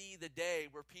you'd see the day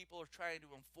where people are trying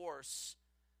to enforce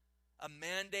a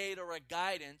mandate or a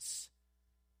guidance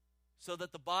so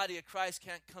that the body of Christ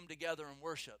can't come together and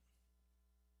worship?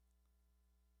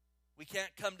 We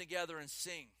can't come together and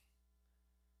sing.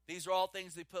 These are all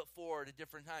things they put forward at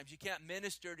different times. You can't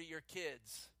minister to your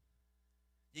kids.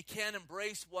 You can't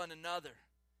embrace one another.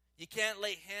 You can't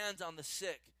lay hands on the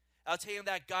sick. I'll tell you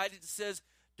that guidance that says,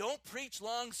 don't preach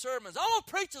long sermons. I won't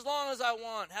preach as long as I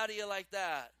want. How do you like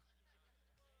that?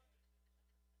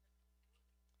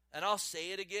 And I'll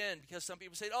say it again because some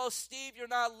people say, oh, Steve, you're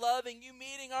not loving. You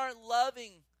meeting aren't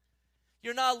loving.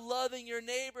 You're not loving your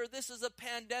neighbor. This is a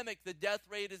pandemic. The death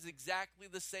rate is exactly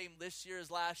the same this year as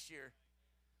last year.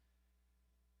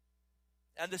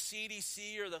 And the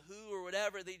CDC or the WHO or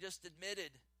whatever, they just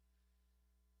admitted,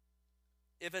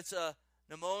 if it's a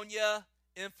pneumonia,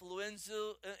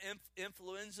 influenza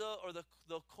or the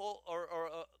cold or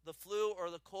the flu or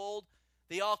the cold,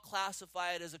 they all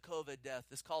classify it as a COVID death.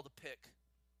 It's called a PIC.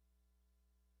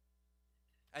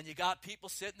 And you got people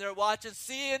sitting there watching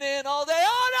CNN all day.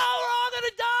 Oh no, we're all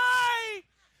going to die.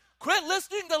 Quit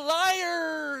listening to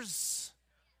liars.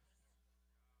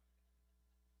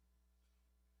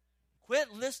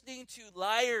 Quit listening to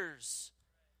liars.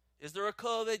 Is there a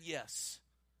COVID? Yes.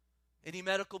 Any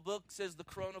medical book says the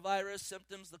coronavirus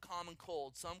symptoms, the common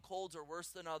cold. Some colds are worse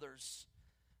than others.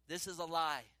 This is a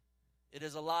lie. It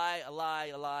is a lie, a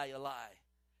lie, a lie, a lie.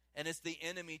 And it's the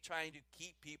enemy trying to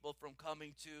keep people from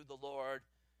coming to the Lord.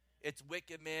 It's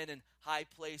wicked men in high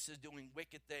places doing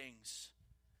wicked things.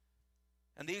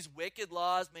 And these wicked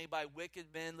laws made by wicked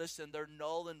men, listen, they're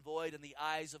null and void in the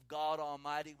eyes of God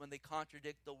Almighty when they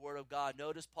contradict the Word of God.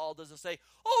 Notice Paul doesn't say,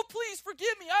 oh, please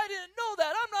forgive me, I didn't know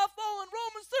that. I'm not following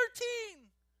Romans 13.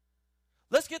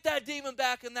 Let's get that demon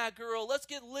back in that girl. Let's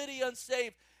get Lydia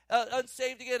unsaved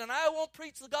again, and I won't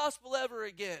preach the gospel ever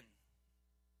again.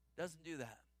 Doesn't do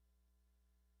that.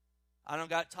 I don't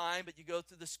got time, but you go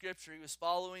through the scripture. He was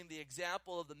following the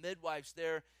example of the midwives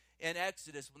there in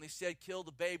Exodus. When they said kill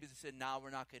the babies, they said, no, we're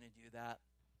not going to do that.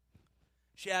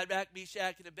 Shadrach,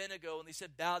 Meshach, and Abednego, when they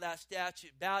said bow down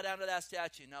to that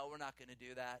statue, no, we're not going to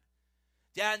do that.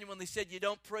 Daniel, when they said you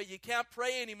don't pray, you can't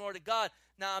pray anymore to God,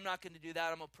 no, I'm not going to do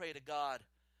that, I'm going to pray to God.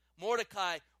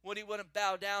 Mordecai, when he wouldn't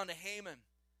bow down to Haman.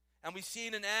 And we've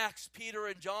seen in Acts, Peter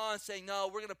and John saying, no,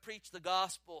 we're going to preach the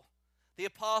gospel. The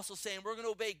apostles saying, we're going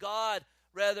to obey God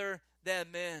rather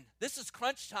than men. This is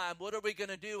crunch time. What are we going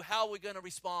to do? How are we going to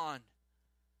respond?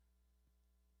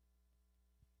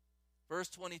 Verse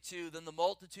 22, then the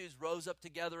multitudes rose up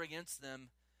together against them,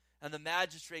 and the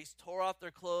magistrates tore off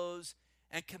their clothes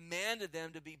and commanded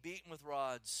them to be beaten with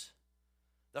rods.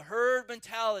 The herd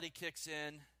mentality kicks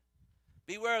in.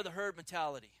 Beware of the herd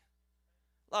mentality.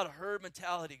 A lot of herd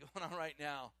mentality going on right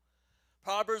now.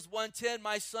 Proverbs 1:10,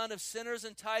 my son, if sinners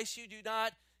entice you, do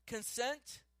not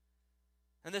consent.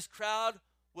 And this crowd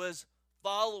was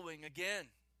following again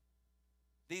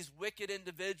these wicked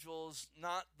individuals,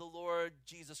 not the Lord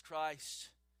Jesus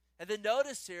Christ. And then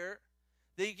notice here,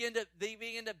 they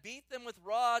begin to beat them with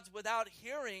rods without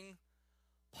hearing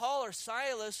Paul or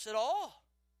Silas at all.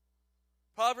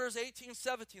 Proverbs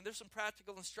 18:17, there's some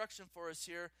practical instruction for us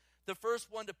here. The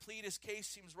first one to plead his case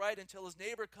seems right until his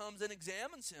neighbor comes and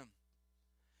examines him.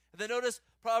 And then notice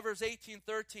Proverbs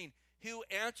 18:13, who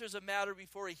answers a matter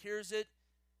before he hears it,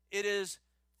 it is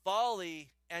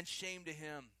folly and shame to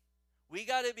him. We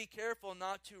got to be careful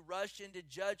not to rush into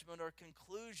judgment or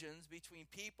conclusions between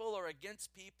people or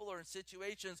against people or in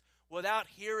situations without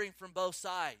hearing from both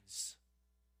sides.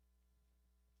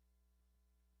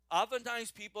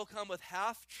 Oftentimes people come with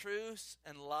half-truths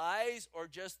and lies or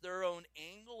just their own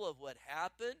angle of what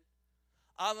happened.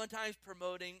 Oftentimes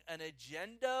promoting an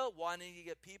agenda, wanting to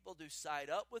get people to side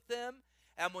up with them.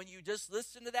 And when you just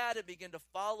listen to that and begin to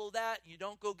follow that, you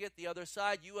don't go get the other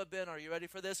side. You have been, are you ready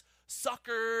for this?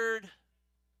 Suckered.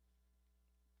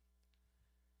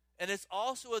 And it's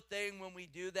also a thing when we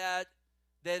do that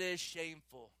that is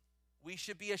shameful. We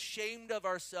should be ashamed of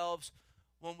ourselves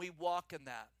when we walk in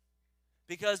that.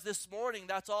 Because this morning,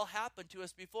 that's all happened to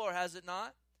us before, has it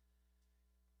not?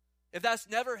 If that's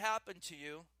never happened to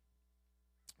you,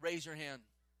 raise your hand.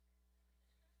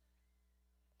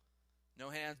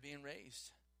 No hands being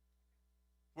raised.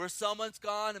 Where someone's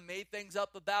gone and made things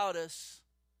up about us,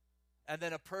 and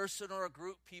then a person or a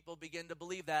group of people begin to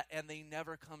believe that, and they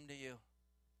never come to you.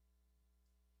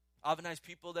 Oftentimes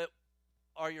people that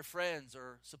are your friends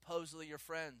or supposedly your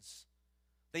friends,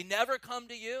 they never come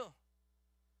to you.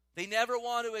 They never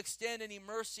want to extend any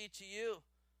mercy to you.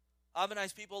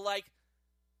 Oftentimes people like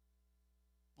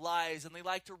lies and they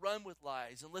like to run with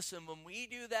lies. And listen, when we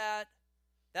do that,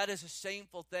 that is a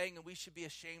shameful thing and we should be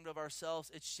ashamed of ourselves.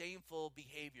 It's shameful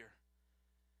behavior.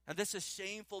 And this is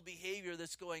shameful behavior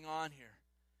that's going on here.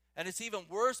 And it's even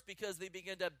worse because they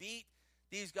begin to beat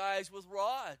these guys with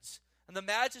rods. And the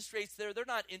magistrates there, they're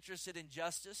not interested in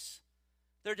justice.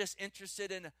 They're just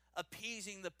interested in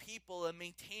appeasing the people and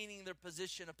maintaining their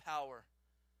position of power.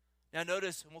 Now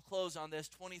notice, and we'll close on this,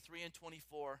 23 and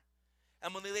 24.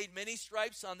 And when they laid many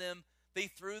stripes on them, they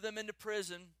threw them into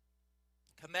prison,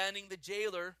 commanding the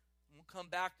jailer, and we'll come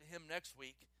back to him next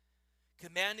week,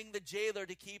 commanding the jailer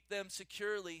to keep them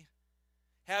securely.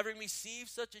 Having received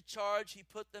such a charge, he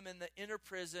put them in the inner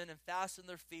prison and fastened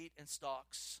their feet in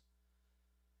stocks.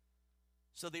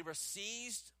 So they were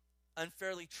seized,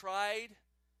 unfairly tried.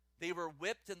 They were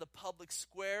whipped in the public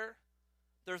square.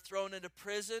 They're thrown into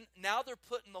prison. Now they're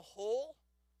put in the hole,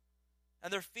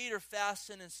 and their feet are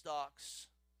fastened in stocks.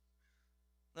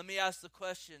 Let me ask the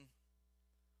question,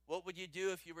 what would you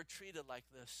do if you were treated like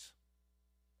this?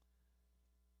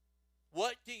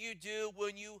 What do you do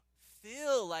when you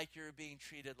feel like you're being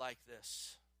treated like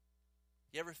this?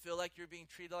 You ever feel like you're being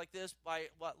treated like this? By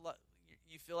what?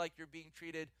 You feel like you're being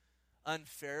treated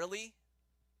unfairly?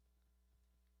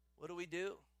 What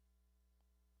do?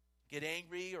 Get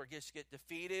angry or just get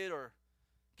defeated or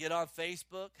get on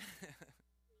Facebook?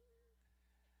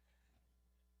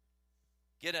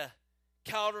 Get a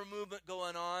counter movement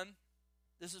going on?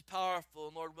 This is powerful,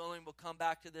 and Lord willing, we'll come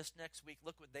back to this next week.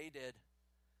 Look what they did.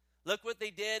 Look what they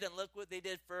did, and look what they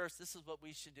did first. This is what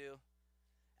we should do.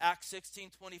 Acts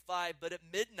 16:25, but at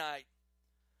midnight,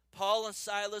 Paul and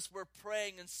Silas were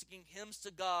praying and singing hymns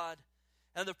to God,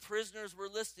 and the prisoners were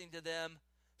listening to them.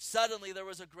 Suddenly there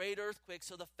was a great earthquake,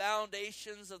 so the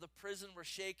foundations of the prison were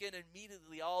shaken.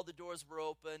 Immediately all the doors were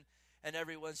open, and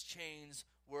everyone's chains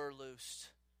were loosed.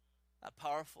 Not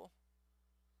powerful?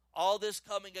 All this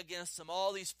coming against them,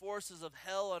 all these forces of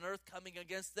hell on earth coming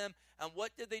against them. And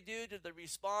what did they do? Did they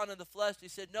respond in the flesh? They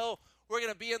said, no, we're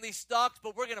going to be in these stocks,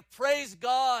 but we're going to praise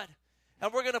God.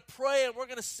 And we're going to pray and we're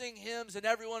going to sing hymns. And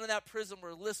everyone in that prison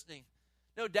were listening.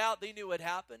 No doubt they knew what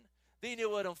happened. They knew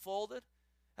what unfolded.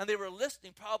 And they were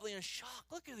listening, probably in shock.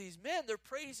 Look at these men. They're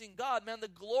praising God. Man, the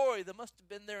glory that must have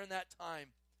been there in that time.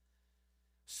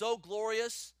 So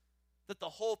glorious that the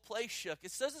whole place shook.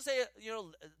 It doesn't say,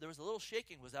 there was a little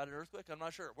shaking. Was that an earthquake? I'm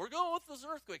not sure. We're going with this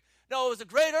earthquake. No, it was a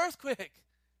great earthquake.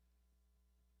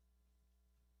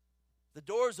 The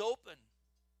doors opened.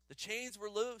 The chains were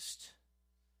loosed.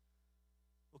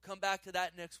 We'll come back to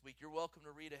that next week. You're welcome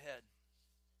to read ahead.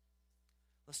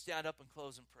 Let's stand up and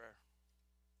close in prayer.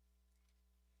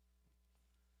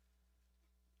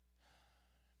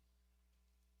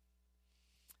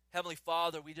 Heavenly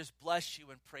Father, we just bless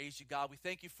you and praise you, God. We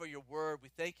thank you for your word. We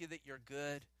thank you that you're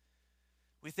good.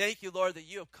 We thank you, Lord, that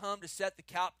you have come to set the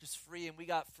captives free, and we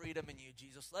got freedom in you,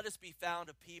 Jesus. Let us be found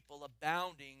a people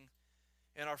abounding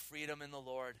in our freedom in the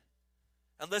Lord.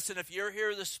 And listen, if you're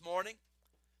here this morning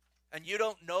and you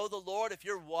don't know the Lord, if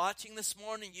you're watching this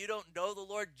morning, you don't know the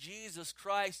Lord, Jesus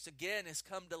Christ, again, has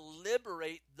come to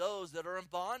liberate those that are in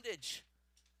bondage.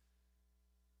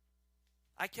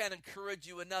 I can't encourage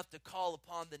you enough to call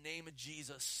upon the name of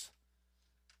Jesus,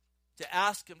 to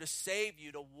ask him to save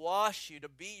you, to wash you, to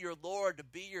be your Lord, to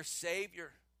be your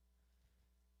Savior.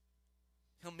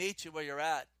 He'll meet you where you're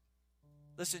at.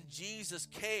 Listen, Jesus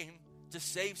came to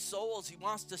save souls. He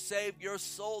wants to save your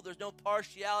soul. There's no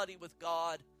partiality with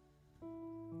God.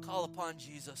 Call upon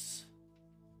Jesus.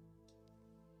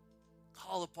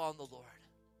 Call upon the Lord.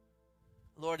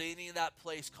 Lord, any in that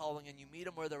place calling, and you meet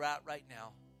them where they're at right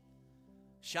now.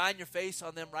 Shine your face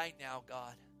on them right now,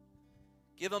 God.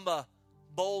 Give them a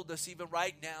boldness even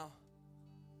right now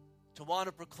to want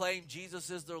to proclaim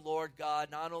Jesus is their Lord, God,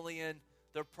 not only in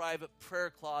their private prayer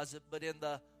closet, but in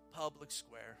the public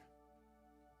square.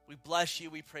 We bless you.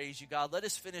 We praise you, God. Let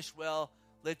us finish well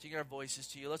lifting our voices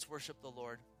to you. Let's worship the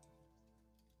Lord.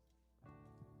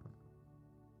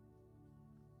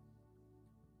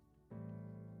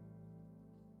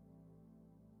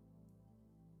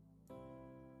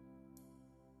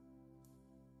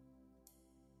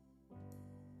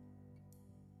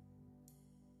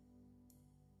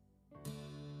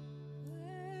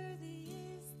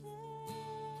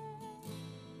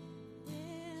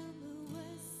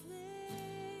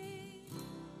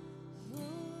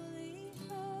 Holy,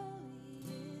 holy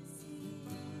is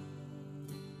he.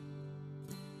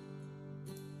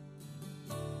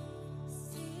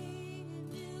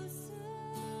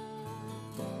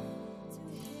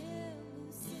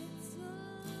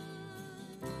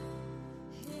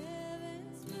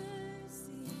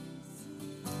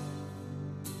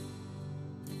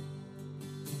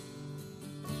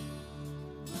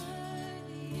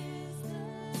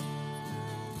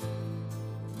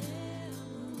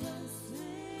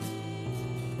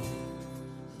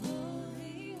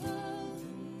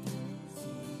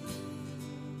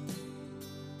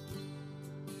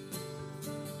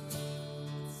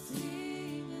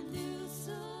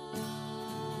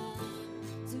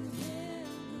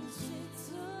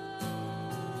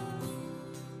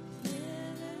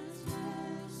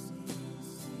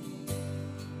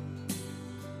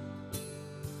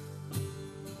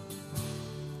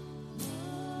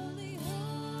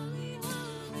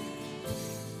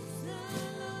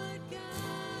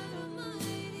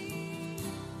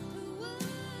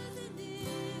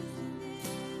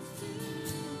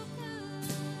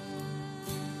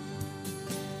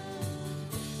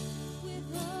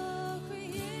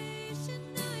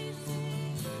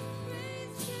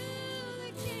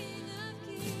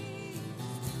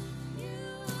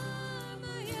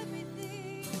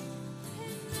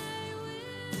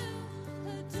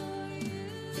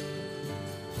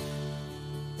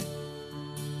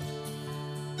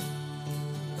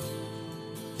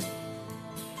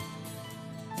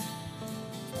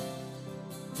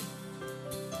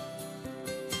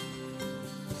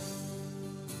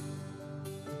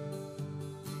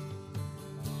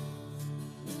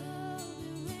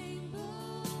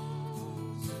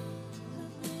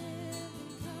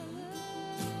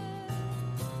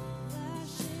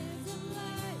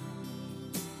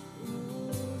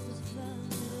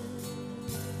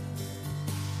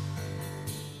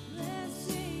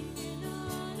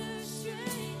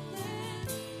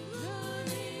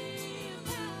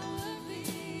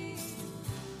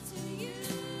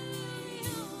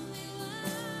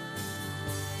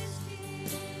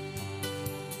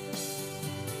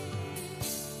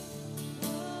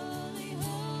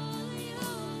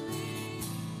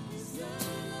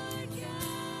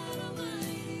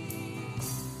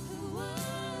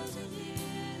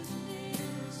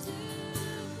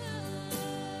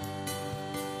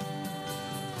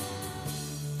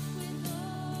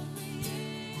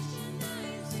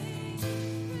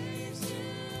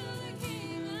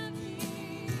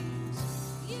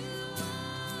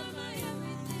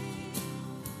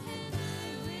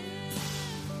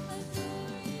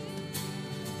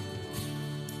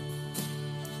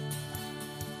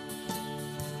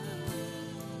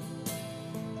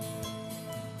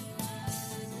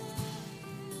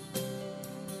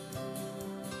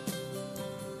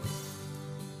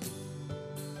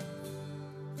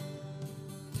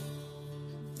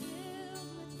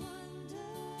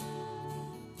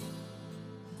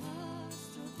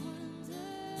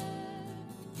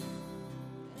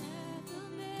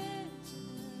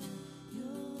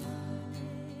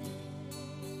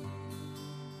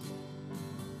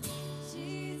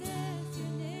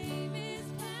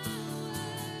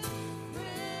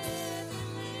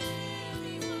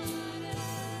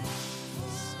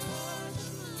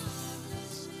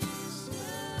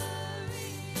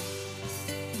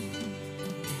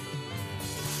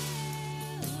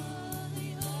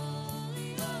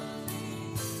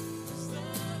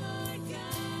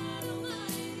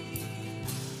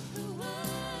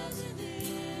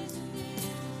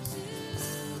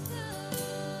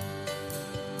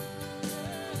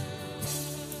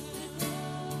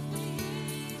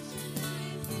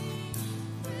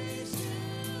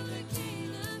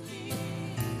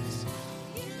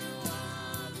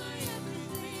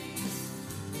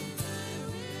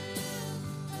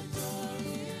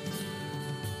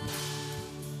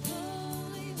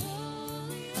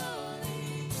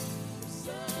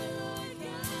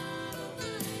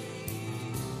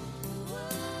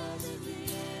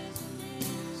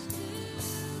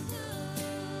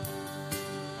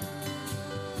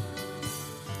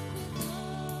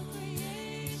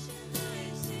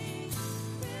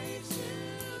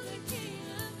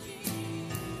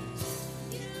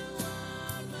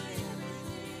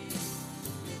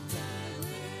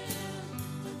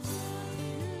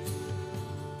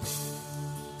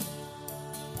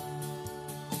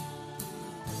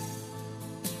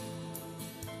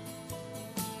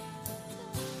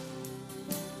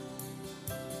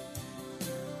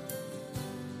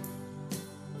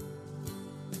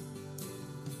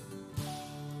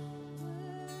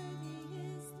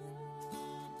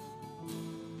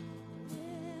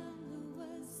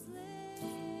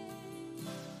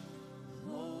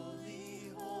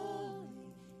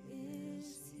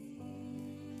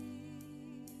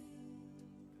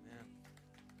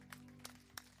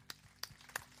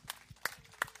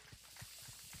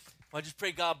 Well, I just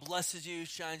pray God blesses you,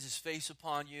 shines his face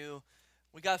upon you.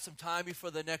 We got some time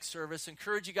before the next service.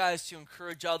 Encourage you guys to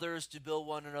encourage others, to build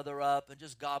one another up, and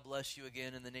just God bless you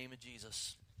again in the name of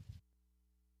Jesus.